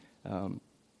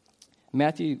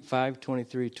 Matthew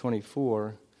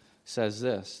 5:23-24 says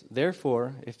this,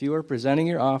 "Therefore, if you are presenting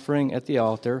your offering at the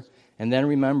altar, and then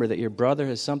remember that your brother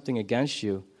has something against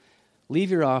you, leave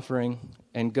your offering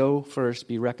and go first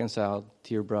be reconciled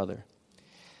to your brother,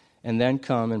 and then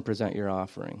come and present your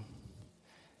offering."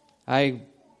 I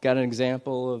got an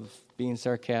example of being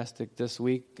sarcastic this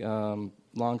week.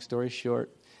 Long story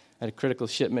short, I had a critical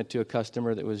shipment to a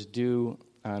customer that was due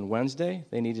on Wednesday.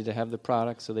 They needed to have the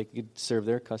product so they could serve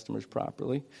their customers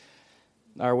properly.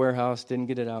 Our warehouse didn't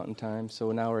get it out in time,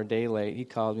 so now we're a day late. He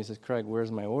called me and says, "Craig,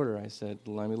 where's my order?" I said,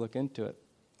 "Let me look into it."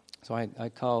 So I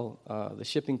call the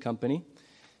shipping company,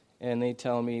 and they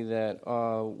tell me that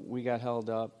we got held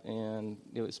up, and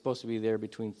it was supposed to be there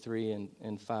between 3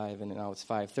 and 5, and now it's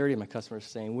 5:30, and my customer's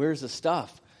saying, "Where's the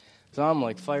stuff?" So I'm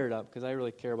like fired up because I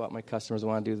really care about my customers. I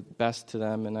want to do the best to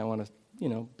them, and I want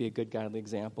to, be a good godly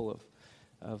example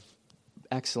of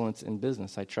excellence in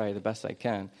business. I try the best I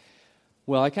can.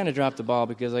 Well, I kind of dropped the ball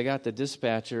because I got the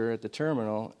dispatcher at the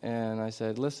terminal, and I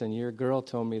said, "Listen, your girl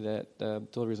told me that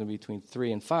delivery was going to be between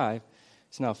 3 and 5.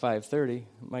 It's now 5:30.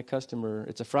 My customer,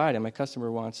 it's a Friday. My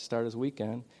customer wants to start his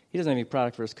weekend. He doesn't have any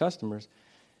product for his customers."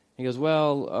 He goes,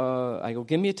 "Well," I go,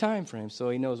 "give me a time frame so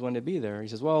he knows when to be there." He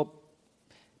says, "Well,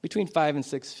 between 5 and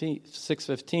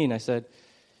 6:15. I said,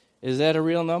 "Is that a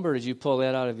real number, or did you pull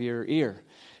that out of your ear?"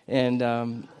 And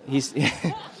he's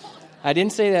I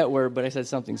didn't say that word, but I said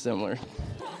something similar.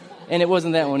 And it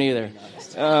wasn't that one either.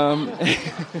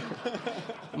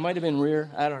 It might have been rear.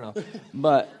 I don't know.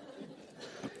 But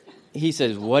he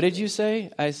says, "What did you say?"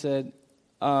 I said,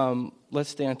 "Let's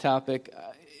stay on topic.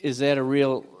 Is that a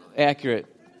real accurate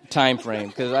time frame?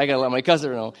 Because I got to let my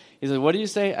customer know." He said, "What did you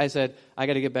say?" I said, "I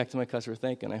got to get back to my customer.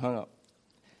 Thank you." And I hung up.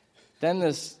 Then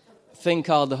this thing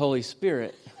called the Holy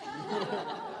Spirit.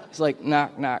 It's like,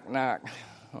 knock, knock, knock.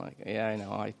 I'm like, "Yeah, I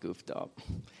know. I goofed up."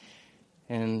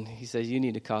 And he says, "You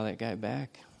need to call that guy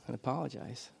back and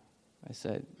apologize." I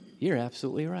said, "You're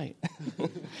absolutely right."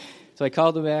 So I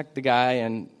called the guy,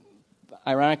 and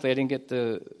ironically, I didn't get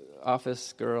the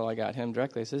office girl. I got him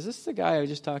directly. I said, "Is this the guy I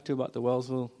just talked to about the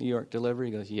Wellsville, New York delivery?"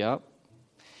 He goes, "Yep."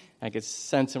 I could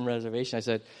sense some reservation. I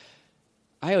said,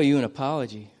 "I owe you an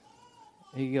apology."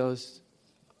 He goes,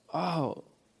 "Oh,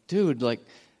 dude,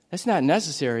 that's not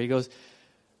necessary." He goes,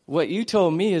 "What you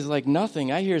told me is like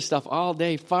nothing. I hear stuff all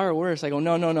day, far worse." I go,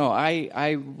 No.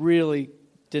 I really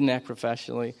didn't act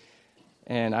professionally,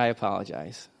 and I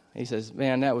apologize." He says,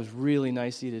 "Man, that was really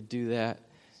nice of you to do that,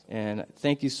 and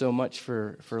thank you so much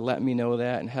for letting me know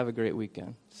that, and have a great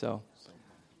weekend." So,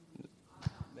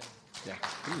 yeah.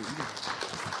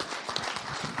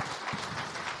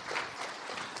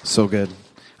 So good.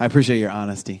 I appreciate your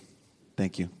honesty.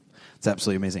 Thank you. It's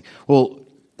absolutely amazing. Well,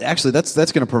 actually, that's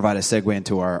going to provide a segue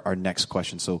into our next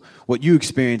question. So what you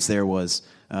experienced there was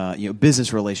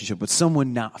business relationship with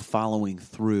someone not following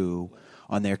through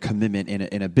on their commitment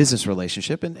in a business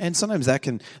relationship, and sometimes that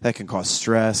can cause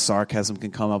stress. Sarcasm can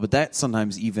come up, but that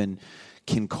sometimes even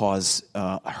can cause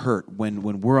hurt when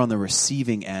we're on the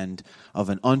receiving end of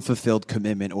an unfulfilled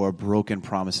commitment or a broken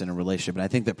promise in a relationship. And I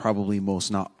think that probably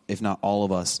if not all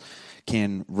of us,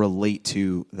 can relate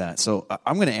to that. So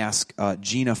I'm going to ask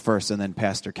Gina first, and then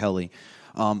Pastor Kelly.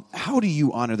 How do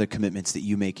you honor the commitments that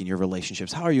you make in your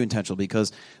relationships? How are you intentional?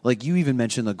 Because like you even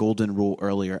mentioned the golden rule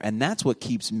earlier, and that's what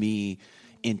keeps me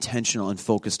intentional and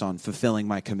focused on fulfilling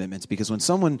my commitments. Because when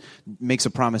someone makes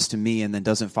a promise to me and then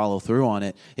doesn't follow through on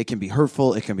it, it can be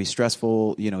hurtful, it can be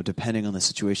stressful, depending on the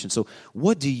situation. So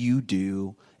what do you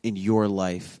do in your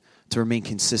life to remain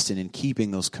consistent in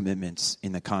keeping those commitments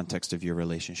in the context of your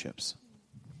relationships?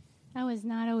 I was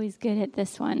not always good at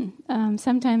this one.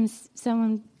 Sometimes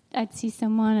I'd see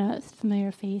someone, a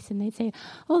familiar face, and they'd say,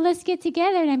 "Oh, let's get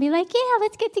together." And I'd be like, "Yeah,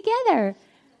 let's get together."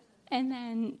 And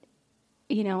then,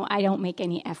 I don't make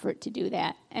any effort to do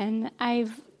that. And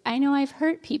I know I've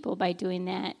hurt people by doing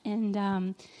that.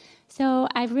 And so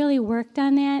I've really worked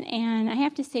on that. And I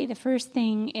have to say the first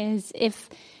thing is if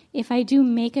I do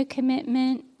make a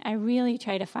commitment, I really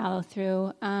try to follow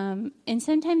through. And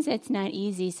sometimes it's not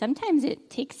easy. Sometimes it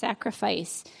takes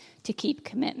sacrifice to keep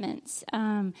commitments.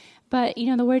 But,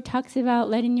 the Word talks about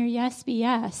letting your yes be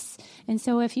yes. And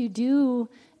so if you do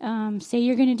say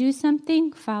you're going to do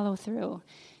something, follow through.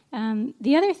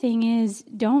 The other thing is,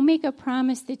 don't make a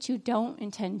promise that you don't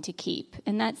intend to keep.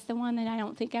 And that's the one that I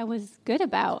don't think I was good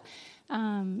about.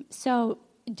 So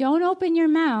don't open your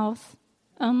mouth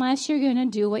unless you're going to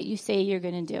do what you say you're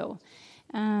going to do.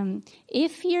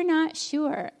 If you're not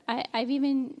sure, I've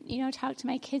even, talked to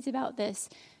my kids about this.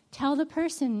 Tell the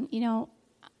person,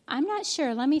 I'm not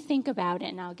sure. Let me think about it,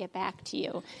 and I'll get back to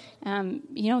you.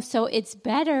 So it's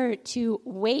better to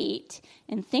wait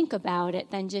and think about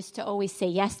it than just to always say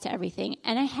yes to everything.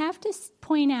 And I have to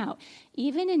point out,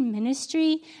 even in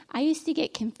ministry, I used to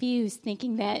get confused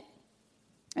thinking that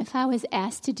if I was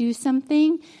asked to do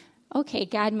something, okay,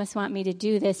 God must want me to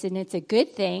do this, and it's a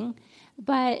good thing.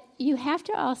 But you have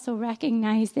to also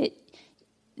recognize that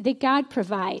God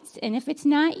provides. And if it's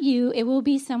not you, it will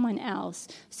be someone else.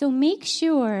 So make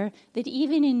sure that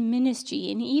even in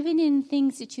ministry and even in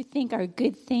things that you think are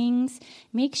good things,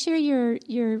 make sure you're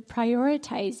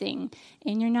prioritizing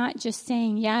and you're not just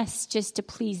saying yes just to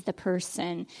please the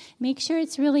person. Make sure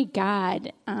it's really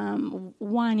God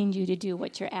wanting you to do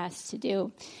what you're asked to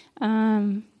do.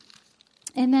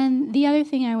 And then the other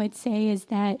thing I would say is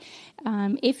that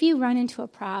if you run into a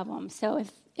problem, so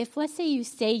if let's say you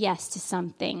say yes to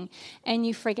something and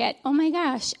you forget, oh my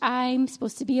gosh, I'm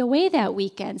supposed to be away that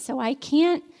weekend, so I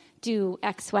can't do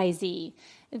X, Y, Z,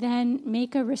 then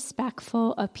make a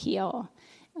respectful appeal.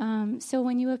 So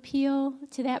when you appeal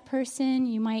to that person,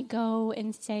 you might go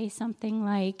and say something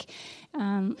like,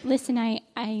 listen,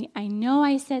 I know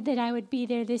I said that I would be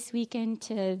there this weekend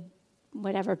to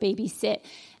whatever, babysit,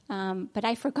 but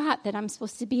I forgot that I'm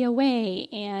supposed to be away,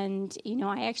 and,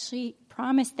 I actually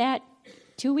promised that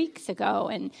 2 weeks ago.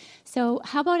 And so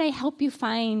how about I help you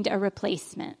find a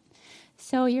replacement?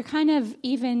 So you're kind of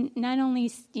even not only,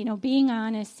 being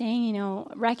honest, saying,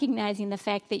 recognizing the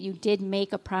fact that you did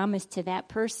make a promise to that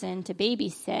person to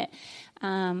babysit,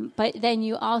 but then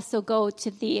you also go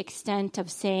to the extent of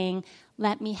saying,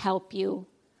 let me help you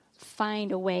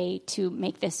find a way to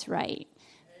make this right.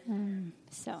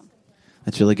 So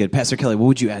that's really good. Pastor Kelly, what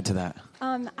would you add to that?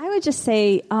 I would just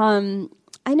say,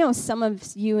 I know some of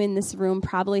you in this room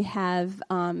probably have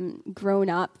grown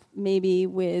up maybe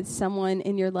with someone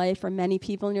in your life or many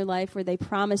people in your life where they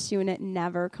promise you and it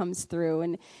never comes through.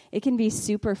 And it can be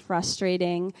super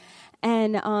frustrating.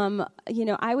 And,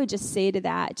 I would just say to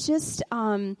that,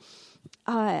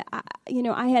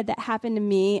 I had that happen to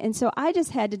me. And so I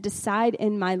just had to decide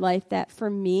in my life that for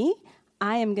me,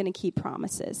 I am going to keep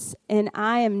promises, and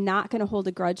I am not going to hold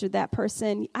a grudge with that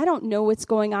person. I don't know what's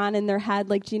going on in their head.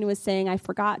 Like Gina was saying, I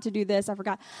forgot to do this.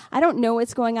 I don't know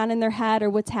what's going on in their head or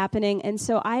what's happening. And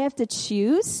so I have to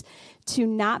choose to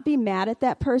not be mad at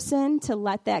that person, to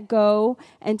let that go,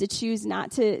 and to choose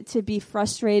not to be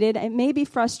frustrated. I may be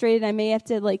frustrated. I may have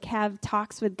to have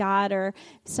talks with God or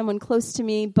someone close to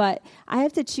me, but I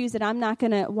have to choose that I'm not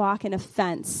going to walk in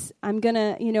offense. I'm going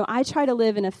to, I try to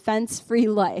live an offense-free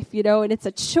life, and it's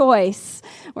a choice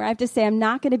where I have to say I'm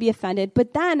not going to be offended.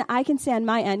 But then I can say on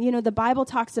my end, the Bible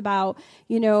talks about,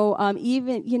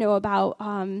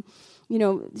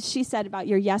 she said about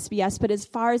your yes be yes, but as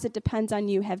far as it depends on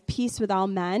you, have peace with all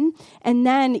men. And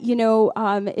then,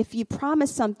 if you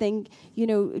promise something,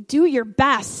 do your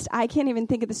best. I can't even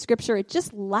think of the scripture. It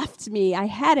just left me. I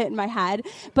had it in my head.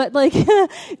 But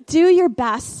do your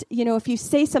best. If you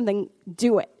say something,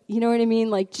 do it. You know what I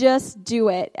mean? Just do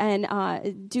it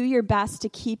and do your best to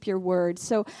keep your word.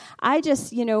 So I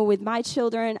just, with my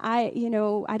children, I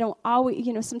don't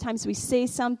always, sometimes we say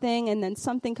something and then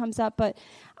something comes up, but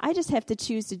I just have to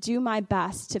choose to do my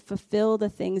best to fulfill the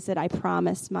things that I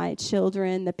promised my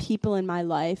children, the people in my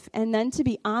life, and then to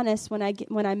be honest when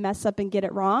I mess up and get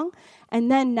it wrong, and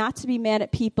then not to be mad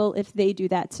at people if they do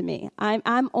that to me.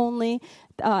 I'm only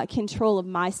control of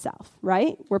myself,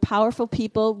 right? We're powerful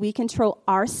people. We control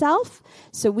ourselves,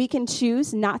 so we can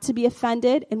choose not to be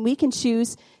offended, and we can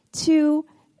choose to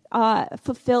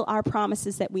fulfill our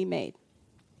promises that we made.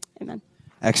 Amen.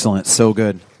 Excellent. So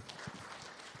good.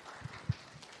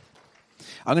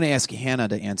 I'm going to ask Hannah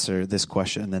to answer this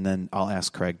question, and then I'll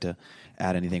ask Craig to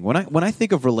add anything. When I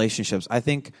think of relationships, I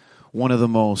think one of the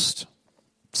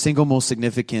single most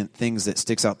significant things that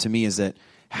sticks out to me is that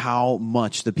how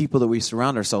much the people that we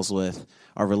surround ourselves with,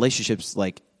 our relationships,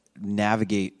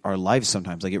 navigate our lives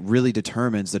sometimes. Like, it really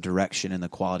determines the direction and the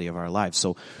quality of our lives.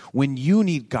 So when you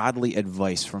need godly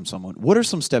advice from someone, what are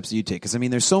some steps that you take? Because, I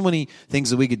mean, there's so many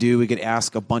things that we could do. We could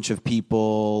ask a bunch of people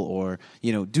or,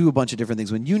 do a bunch of different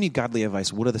things. When you need godly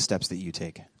advice, what are the steps that you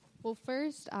take? Well,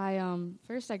 first I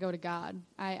go to God,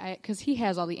 because He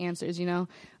has all the answers,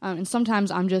 and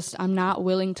sometimes I'm not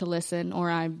willing to listen,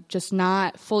 or I'm just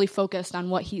not fully focused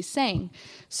on what He's saying.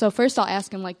 So first I'll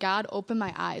ask Him, like, God, open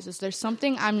my eyes. Is there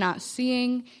something I'm not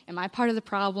seeing? Am I part of the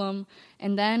problem?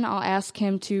 And then I'll ask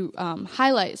Him to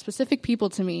highlight specific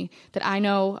people to me that I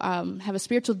know have a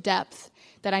spiritual depth,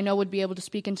 that I know would be able to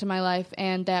speak into my life,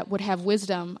 and that would have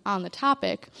wisdom on the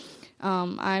topic.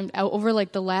 I'm over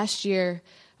like the last year.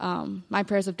 My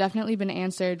prayers have definitely been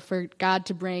answered for God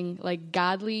to bring like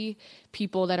godly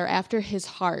people that are after His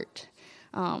heart.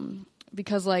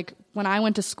 Because like when I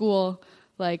went to school,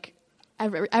 like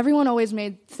everyone always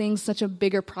made things such a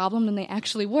bigger problem than they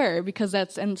actually were,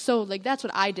 so that's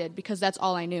what I did, because that's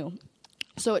all I knew.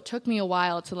 So it took me a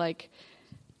while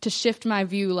to shift my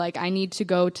view. Like, I need to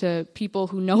go to people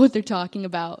who know what they're talking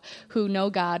about, who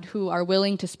know God, who are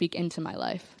willing to speak into my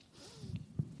life.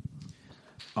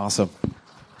 Awesome.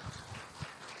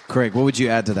 Craig, what would you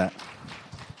add to that?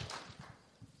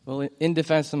 Well, in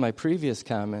defense of my previous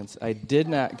comments, I did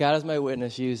not, God is my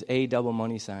witness, use a double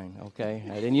money sign, okay?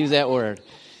 I didn't use that word.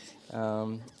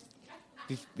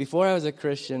 Before I was a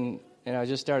Christian and I was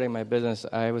just starting my business,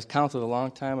 I was counseled a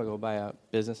long time ago by a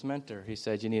business mentor. He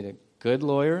said you need a good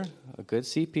lawyer, a good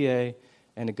CPA,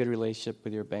 and a good relationship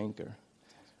with your banker.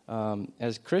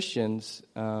 As Christians,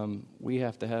 we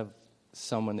have to have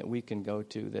someone that we can go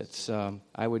to that's,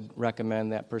 I would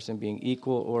recommend that person being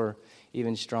equal or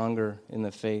even stronger in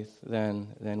the faith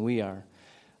than we are.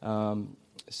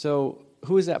 So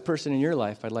who is that person in your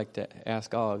life? I'd like to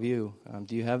ask all of you.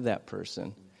 Do you have that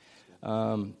person?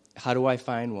 How do I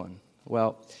find one?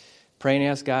 Well, pray and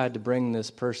ask God to bring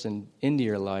this person into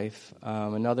your life.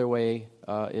 Another way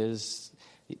is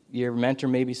your mentor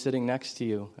may be sitting next to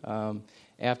you.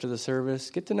 After the service,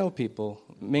 get to know people,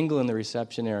 mingle in the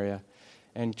reception area,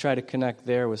 and try to connect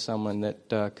there with someone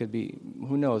that could be,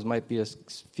 who knows, might be a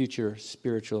future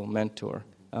spiritual mentor.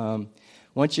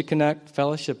 Once you connect,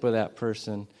 fellowship with that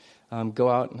person. Go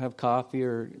out and have coffee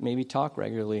or maybe talk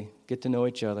regularly. Get to know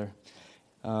each other.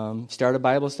 Start a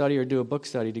Bible study or do a book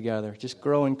study together. Just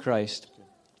grow in Christ.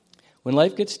 When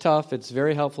life gets tough, it's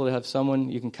very helpful to have someone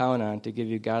you can count on to give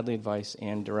you godly advice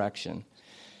and direction.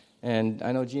 And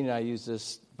I know Gene and I use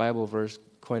this Bible verse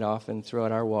quite often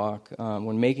throughout our walk.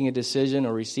 When making a decision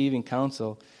or receiving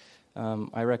counsel,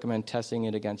 I recommend testing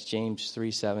it against James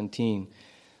 3:17.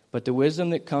 But the wisdom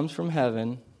that comes from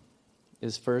heaven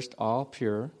is first all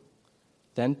pure,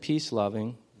 then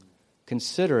peace-loving,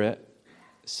 considerate,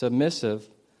 submissive,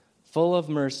 full of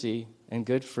mercy and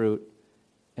good fruit,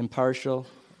 impartial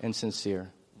and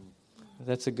sincere.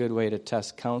 That's a good way to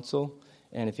test counsel,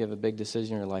 and if you have a big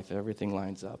decision in your life, everything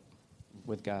lines up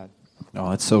with God. Oh,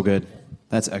 that's so good.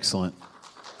 That's excellent.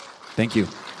 Thank you.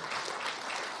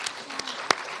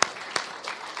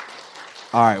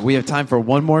 All right, we have time for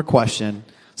one more question.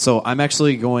 So I'm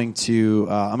actually going to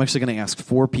ask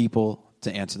 4 people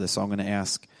to answer this. So I'm going to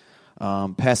ask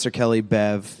Pastor Kelly,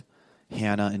 Bev,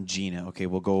 Hannah, and Gina. Okay,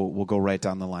 we'll go right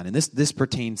down the line. And this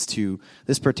pertains to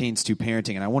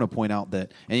parenting. And I want to point out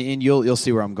that, and you'll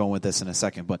see where I'm going with this in a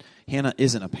second. But Hannah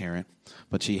isn't a parent,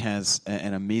 but she has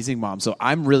an amazing mom. So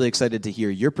I'm really excited to hear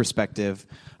your perspective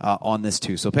on this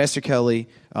too. So Pastor Kelly,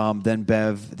 then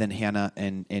Bev, then Hannah,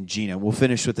 and Gina. We'll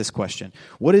finish with this question: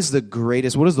 What is the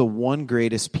one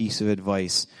greatest piece of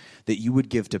advice that you would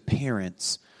give to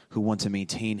parents who want to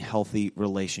maintain healthy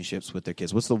relationships with their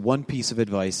kids? What's the one piece of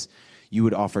advice you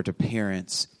would offer to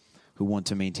parents who want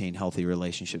to maintain healthy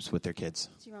relationships with their kids?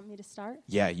 Do you want me to start?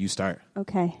 Yeah, you start.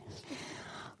 Okay.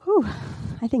 Whew.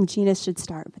 I think Gina should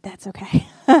start, but that's okay.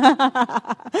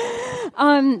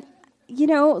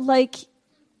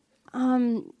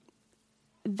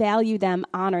 Value them,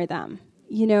 honor them.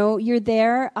 You're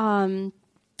there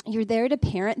to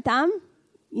parent them,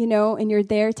 and you're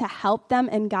there to help them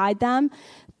and guide them,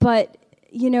 but,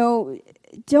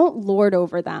 don't lord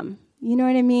over them. You know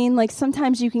what I mean? Like,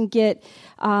 sometimes you can get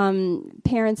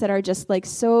parents that are just like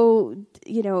so,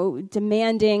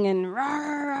 demanding and rah,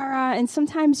 rah, rah, and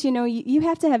sometimes, you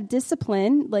have to have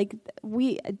discipline. Like,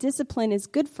 discipline is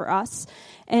good for us,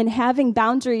 and having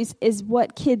boundaries is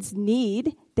what kids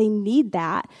need. They need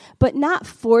that, but not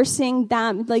forcing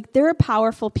them. Like, they're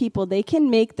powerful people. They can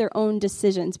make their own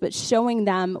decisions, but showing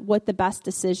them what the best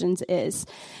decisions is.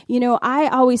 I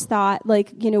always thought,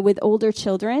 with older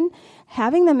children,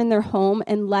 having them in their home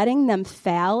and letting them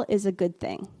fail is a good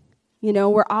thing. You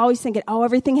know, we're always thinking, oh,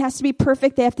 everything has to be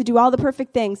perfect. They have to do all the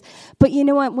perfect things. But you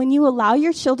know what? When you allow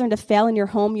your children to fail in your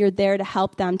home, you're there to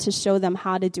help them, to show them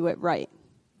how to do it right.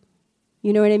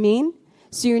 You know what I mean?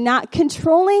 So you're not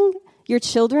controlling your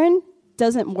children,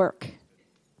 doesn't work.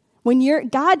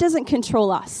 God doesn't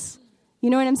control us. You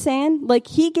know what I'm saying? Like,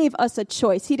 he gave us a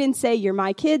choice. He didn't say, you're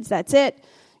my kids, that's it.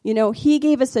 You know, he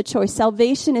gave us a choice.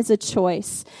 Salvation is a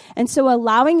choice. And so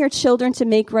allowing your children to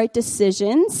make right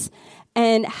decisions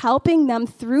and helping them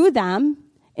through them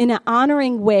in an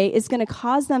honoring way is going to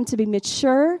cause them to be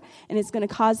mature, and it's going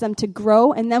to cause them to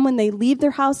grow. And then when they leave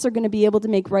their house, they're going to be able to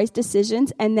make right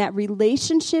decisions, and that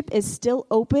relationship is still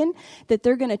open, that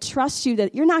they're going to trust you,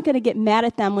 that you're not going to get mad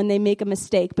at them when they make a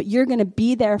mistake, but you're going to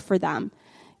be there for them.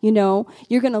 You know,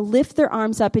 you're going to lift their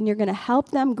arms up, and you're going to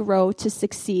help them grow to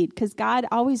succeed, because God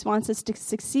always wants us to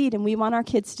succeed, and we want our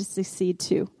kids to succeed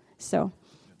too. So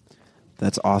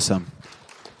That's awesome.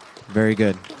 Very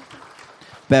good.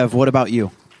 Bev, what about you?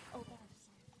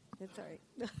 That's all right.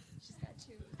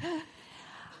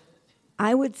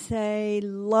 I would say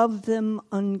love them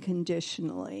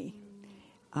unconditionally.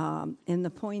 And the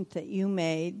point that you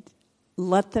made,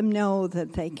 let them know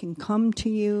that they can come to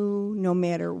you no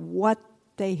matter what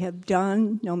they have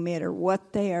done, no matter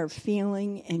what they are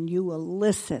feeling, and you will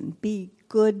listen. Be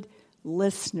good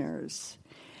listeners.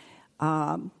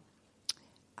 I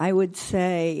would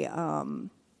say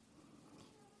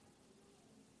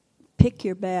pick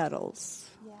your battles.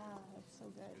 yeah, that's so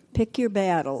good. Pick your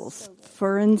battles.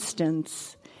 For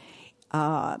instance,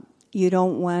 you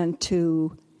don't want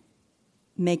to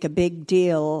make a big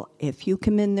deal if you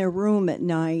come in their room at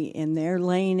night and they're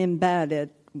laying in bed at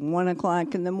 1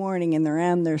 o'clock in the morning and they're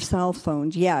on their cell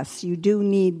phones. Yes, you do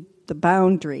need the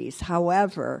boundaries.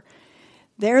 However,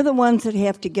 they're the ones that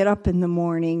have to get up in the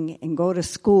morning and go to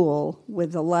school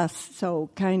with the less, so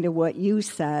kind of what you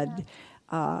said.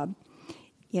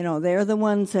 You know, they're the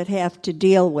ones that have to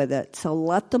deal with it. So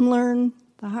let them learn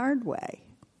the hard way.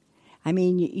 I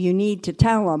mean, you need to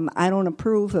tell them, I don't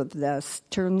approve of this,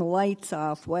 turn the lights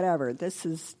off, whatever. This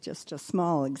is just a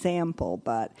small example,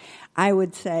 but I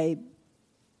would say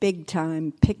big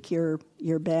time, pick your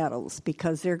battles,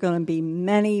 because there are going to be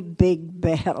many big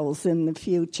battles in the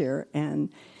future. And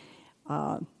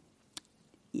the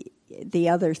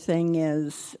other thing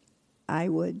is I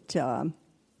would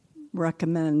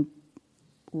recommend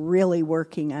really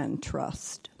working on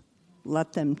trust.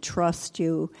 Let them trust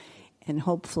you, and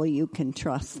hopefully you can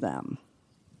trust them.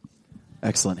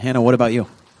 Excellent. Hannah, what about you?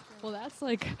 Well, that's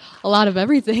like a lot of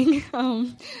everything.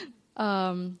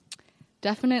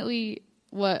 Definitely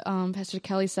what Pastor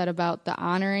Kelly said about the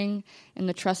honoring and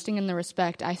the trusting and the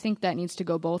respect. I think that needs to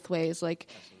go both ways.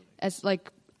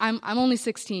 I'm only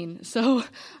 16, so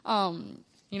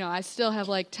you know, I still have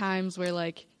like times where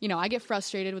like, you know, I get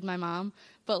frustrated with my mom,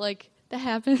 but like that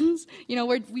happens. You know,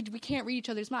 we can't read each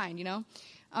other's mind, you know.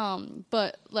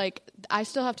 But like I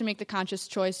still have to make the conscious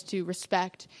choice to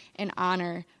respect and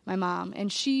honor my mom,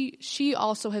 and she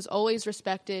also has always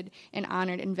respected and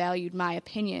honored and valued my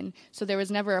opinion. So there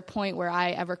was never a point where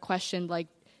I ever questioned like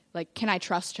can I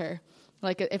trust her?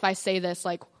 Like if I say this,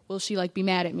 like will she like be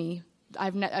mad at me?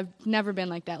 I've never been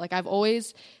like that. Like I've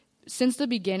always, since the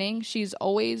beginning, she's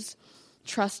always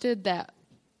trusted that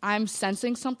I'm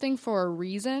sensing something for a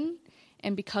reason,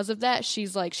 and because of that,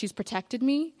 she's protected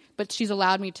me. But she's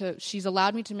allowed me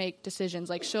to make decisions,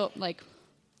 like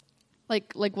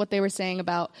what they were saying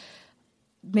about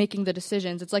making the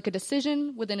decisions. It's like a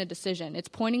decision within a decision. It's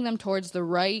pointing them towards the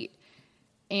right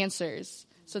answers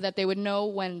so that they would know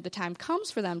when the time comes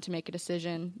for them to make a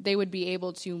decision, they would be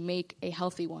able to make a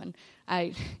healthy one.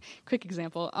 Quick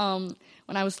example.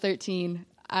 When I was 13,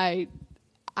 I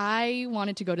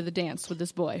wanted to go to the dance with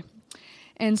this boy.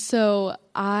 And so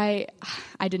I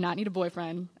did not need a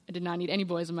boyfriend. I did not need any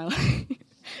boys in my life,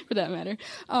 for that matter.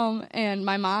 And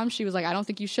my mom, she was like, I don't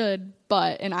think you should,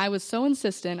 and I was so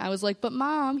insistent. I was like, but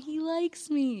Mom, he likes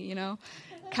me, you know,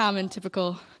 common,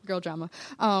 typical girl drama.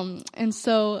 And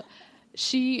so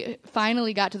she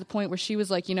finally got to the point where she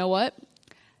was like, you know what?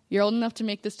 You're old enough to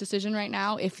make this decision right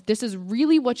now. If this is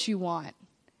really what you want,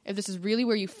 if this is really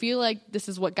where you feel like this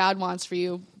is what God wants for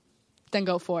you, then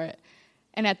go for it.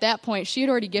 And at that point, she had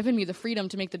already given me the freedom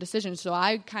to make the decision. So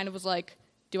I kind of was like,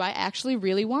 do I actually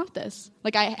really want this?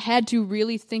 Like, I had to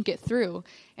really think it through.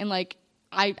 And, like,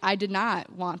 I did not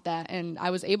want that. And I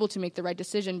was able to make the right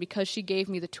decision because she gave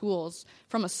me the tools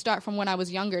from when I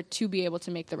was younger, to be able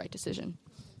to make the right decision.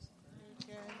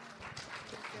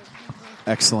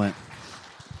 Excellent.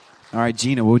 All right,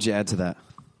 Gina, what would you add to that?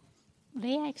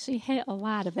 They actually hit a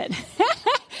lot of it.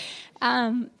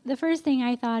 The first thing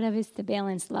I thought of is to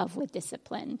balance love with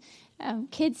discipline.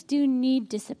 Kids do need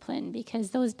discipline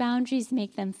because those boundaries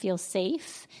make them feel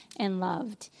safe and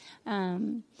loved.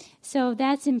 So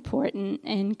that's important,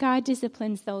 and God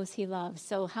disciplines those he loves.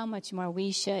 So how much more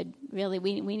we should, really,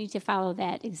 we need to follow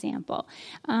that example.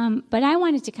 But I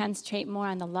wanted to concentrate more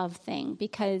on the love thing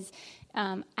because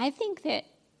I think that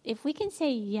if we can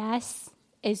say yes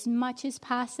as much as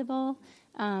possible,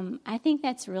 I think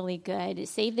that's really good.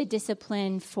 Save the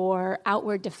discipline for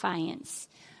outward defiance,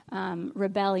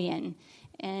 rebellion,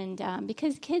 and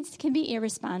because kids can be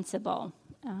irresponsible.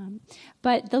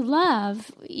 But the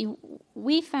love,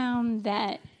 we found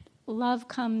that love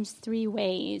comes three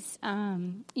ways.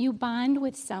 You bond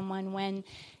with someone when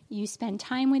you spend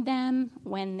time with them,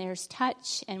 when there's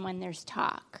touch, and when there's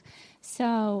talk.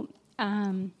 So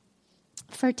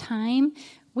for time,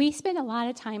 we spent a lot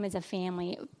of time as a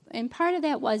family. And part of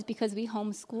that was because we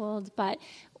homeschooled, but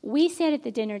we sat at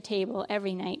the dinner table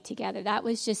every night together. That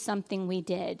was just something we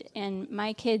did. And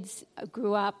my kids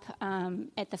grew up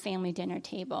at the family dinner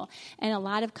table, and a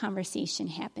lot of conversation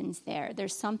happens there.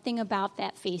 There's something about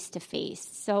that face-to-face.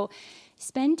 So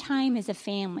spend time as a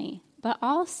family, but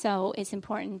also it's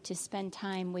important to spend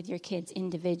time with your kids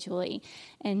individually.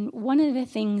 And one of the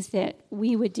things that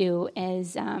we would do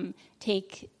is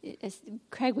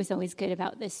Craig was always good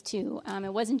about this too.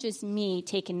 It wasn't just me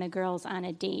taking the girls on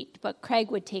a date, but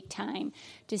Craig would take time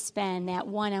to spend that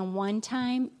one-on-one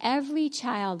time. Every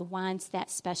child wants that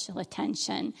special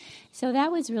attention. So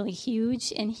that was really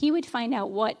huge, and he would find out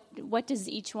what does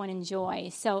each one enjoy.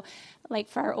 So like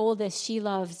for our oldest, she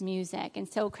loves music, and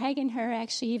so Craig and her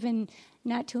actually even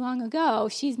not too long ago,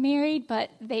 she's married, but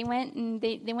they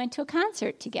went to a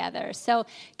concert together. So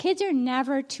kids are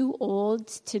never too old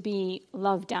to be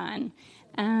loved on.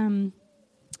 And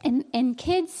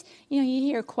kids, you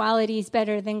hear quality is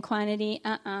better than quantity.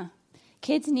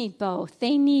 Kids need both.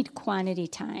 They need quantity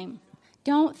time.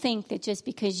 Don't think that just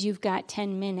because you've got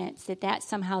 10 minutes that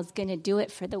somehow is going to do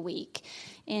it for the week.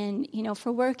 And,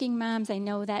 for working moms, I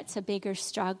know that's a bigger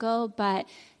struggle, but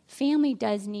family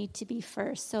does need to be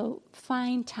first, so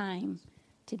find time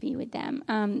to be with them.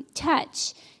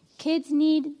 Touch. Kids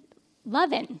need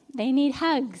loving. They need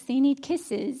hugs. They need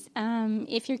kisses.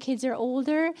 If your kids are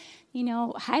older,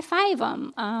 high five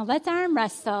them. Let's arm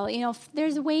wrestle.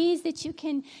 There's ways that you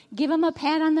can give them a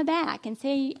pat on the back and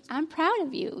say, I'm proud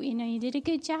of you. You did a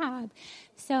good job.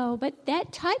 So, but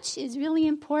that touch is really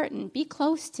important. Be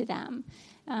close to them.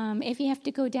 If you have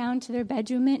to go down to their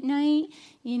bedroom at night,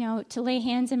 to lay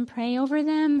hands and pray over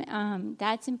them,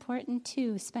 that's important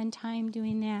too. Spend time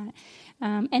doing that.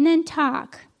 And then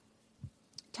talk.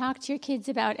 Talk to your kids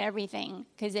about everything,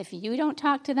 because if you don't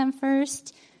talk to them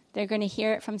first, they're going to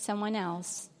hear it from someone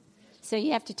else. So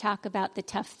you have to talk about the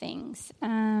tough things.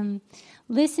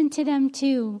 Listen to them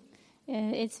too.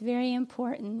 It's very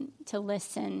important to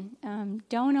listen.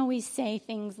 Don't always say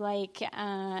things like,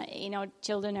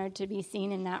 children are to be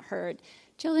seen and not heard.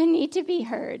 Children need to be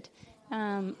heard,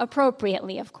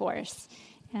 appropriately, of course.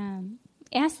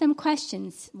 Ask them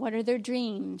questions. What are their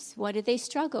dreams? What do they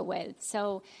struggle with?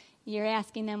 So you're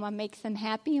asking them what makes them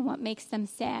happy and what makes them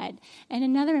sad. And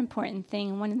another important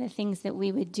thing, one of the things that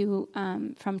we would do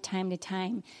from time to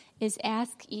time, is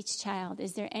ask each child,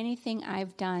 is there anything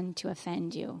I've done to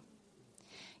offend you?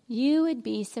 You would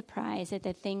be surprised at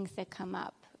the things that come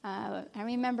up. I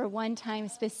remember one time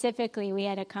specifically we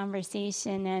had a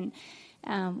conversation,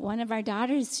 and one of our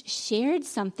daughters shared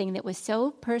something that was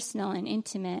so personal and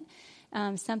intimate,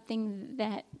 something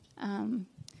that,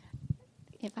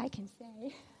 if I can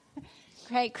say,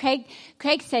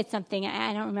 Craig said something.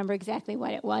 I don't remember exactly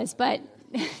what it was, but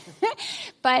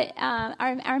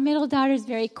our middle daughter is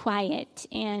very quiet,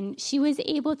 and she was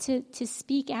able to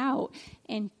speak out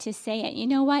and to say it. You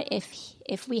know what?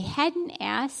 If we hadn't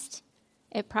asked,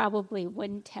 it probably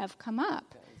wouldn't have come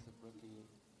up. That was the Brookie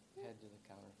head to the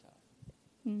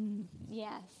countertop.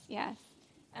 Yes.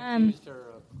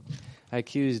 I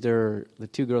accused her. The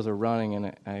two girls were running,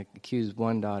 and I accused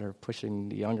one daughter pushing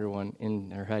the younger one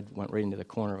in her head, went right into the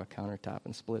corner of a countertop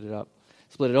and split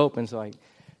it open. So I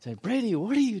said, Brady,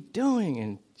 what are you doing?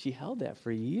 And she held that for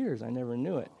years. I never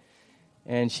knew it.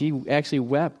 And she actually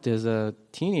wept as a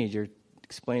teenager,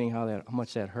 explaining how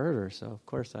much that hurt her. So, of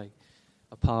course, I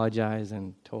apologized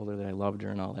and told her that I loved her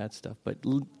and all that stuff. But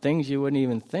things you wouldn't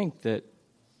even think that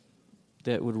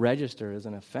would register as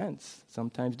an offense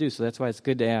sometimes do. So that's why it's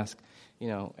good to ask,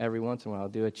 every once in a while,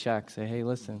 do a check. Say, hey,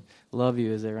 listen, love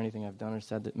you. Is there anything I've done or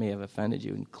said that may have offended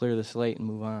you? And clear the slate and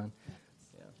move on.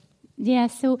 Yeah,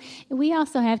 so we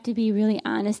also have to be really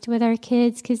honest with our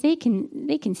kids because they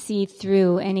can see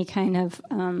through any kind of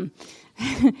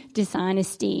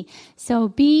dishonesty. So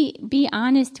be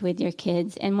honest with your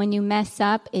kids, and when you mess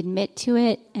up, admit to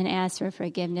it and ask for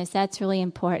forgiveness. That's really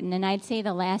important. And I'd say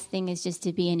the last thing is just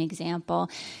to be an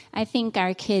example. I think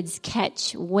our kids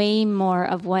catch way more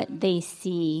of what they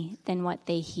see than what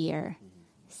they hear.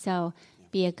 So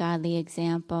be a godly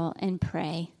example and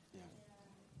pray.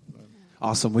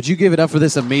 Awesome. Would you give it up for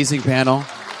this amazing panel?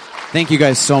 Thank you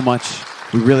guys so much.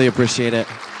 We really appreciate it.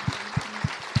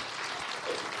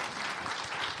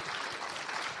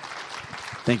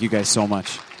 Thank you guys so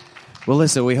much. Well,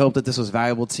 listen, we hope that this was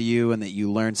valuable to you and that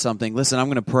you learned something. Listen, I'm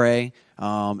going to pray,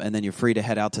 and then you're free to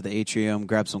head out to the atrium,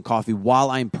 grab some coffee. While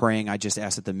I'm praying, I just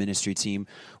asked that the ministry team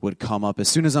would come up. As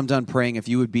soon as I'm done praying, if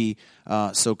you would be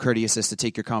so courteous as to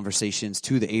take your conversations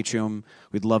to the atrium,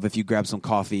 we'd love if you grab some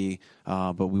coffee,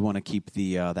 but we want to keep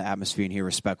the atmosphere in here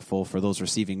respectful for those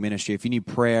receiving ministry. If you need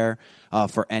prayer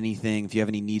for anything, if you have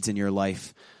any needs in your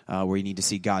life where you need to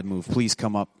see God move, please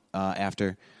come up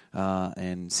after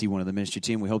and see one of the ministry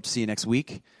team. We hope to see you next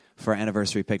week for our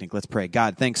anniversary picnic. Let's pray.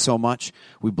 God, thanks so much.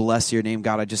 We bless your name.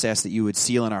 God, I just ask that you would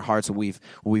seal in our hearts what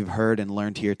we've heard and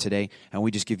learned here today, and we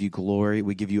just give you glory,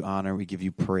 we give you honor, we give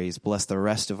you praise. Bless the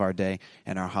rest of our day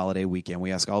and our holiday weekend.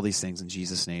 We ask all these things in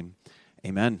Jesus' name.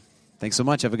 Amen. Thanks so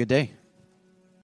much. Have a good day.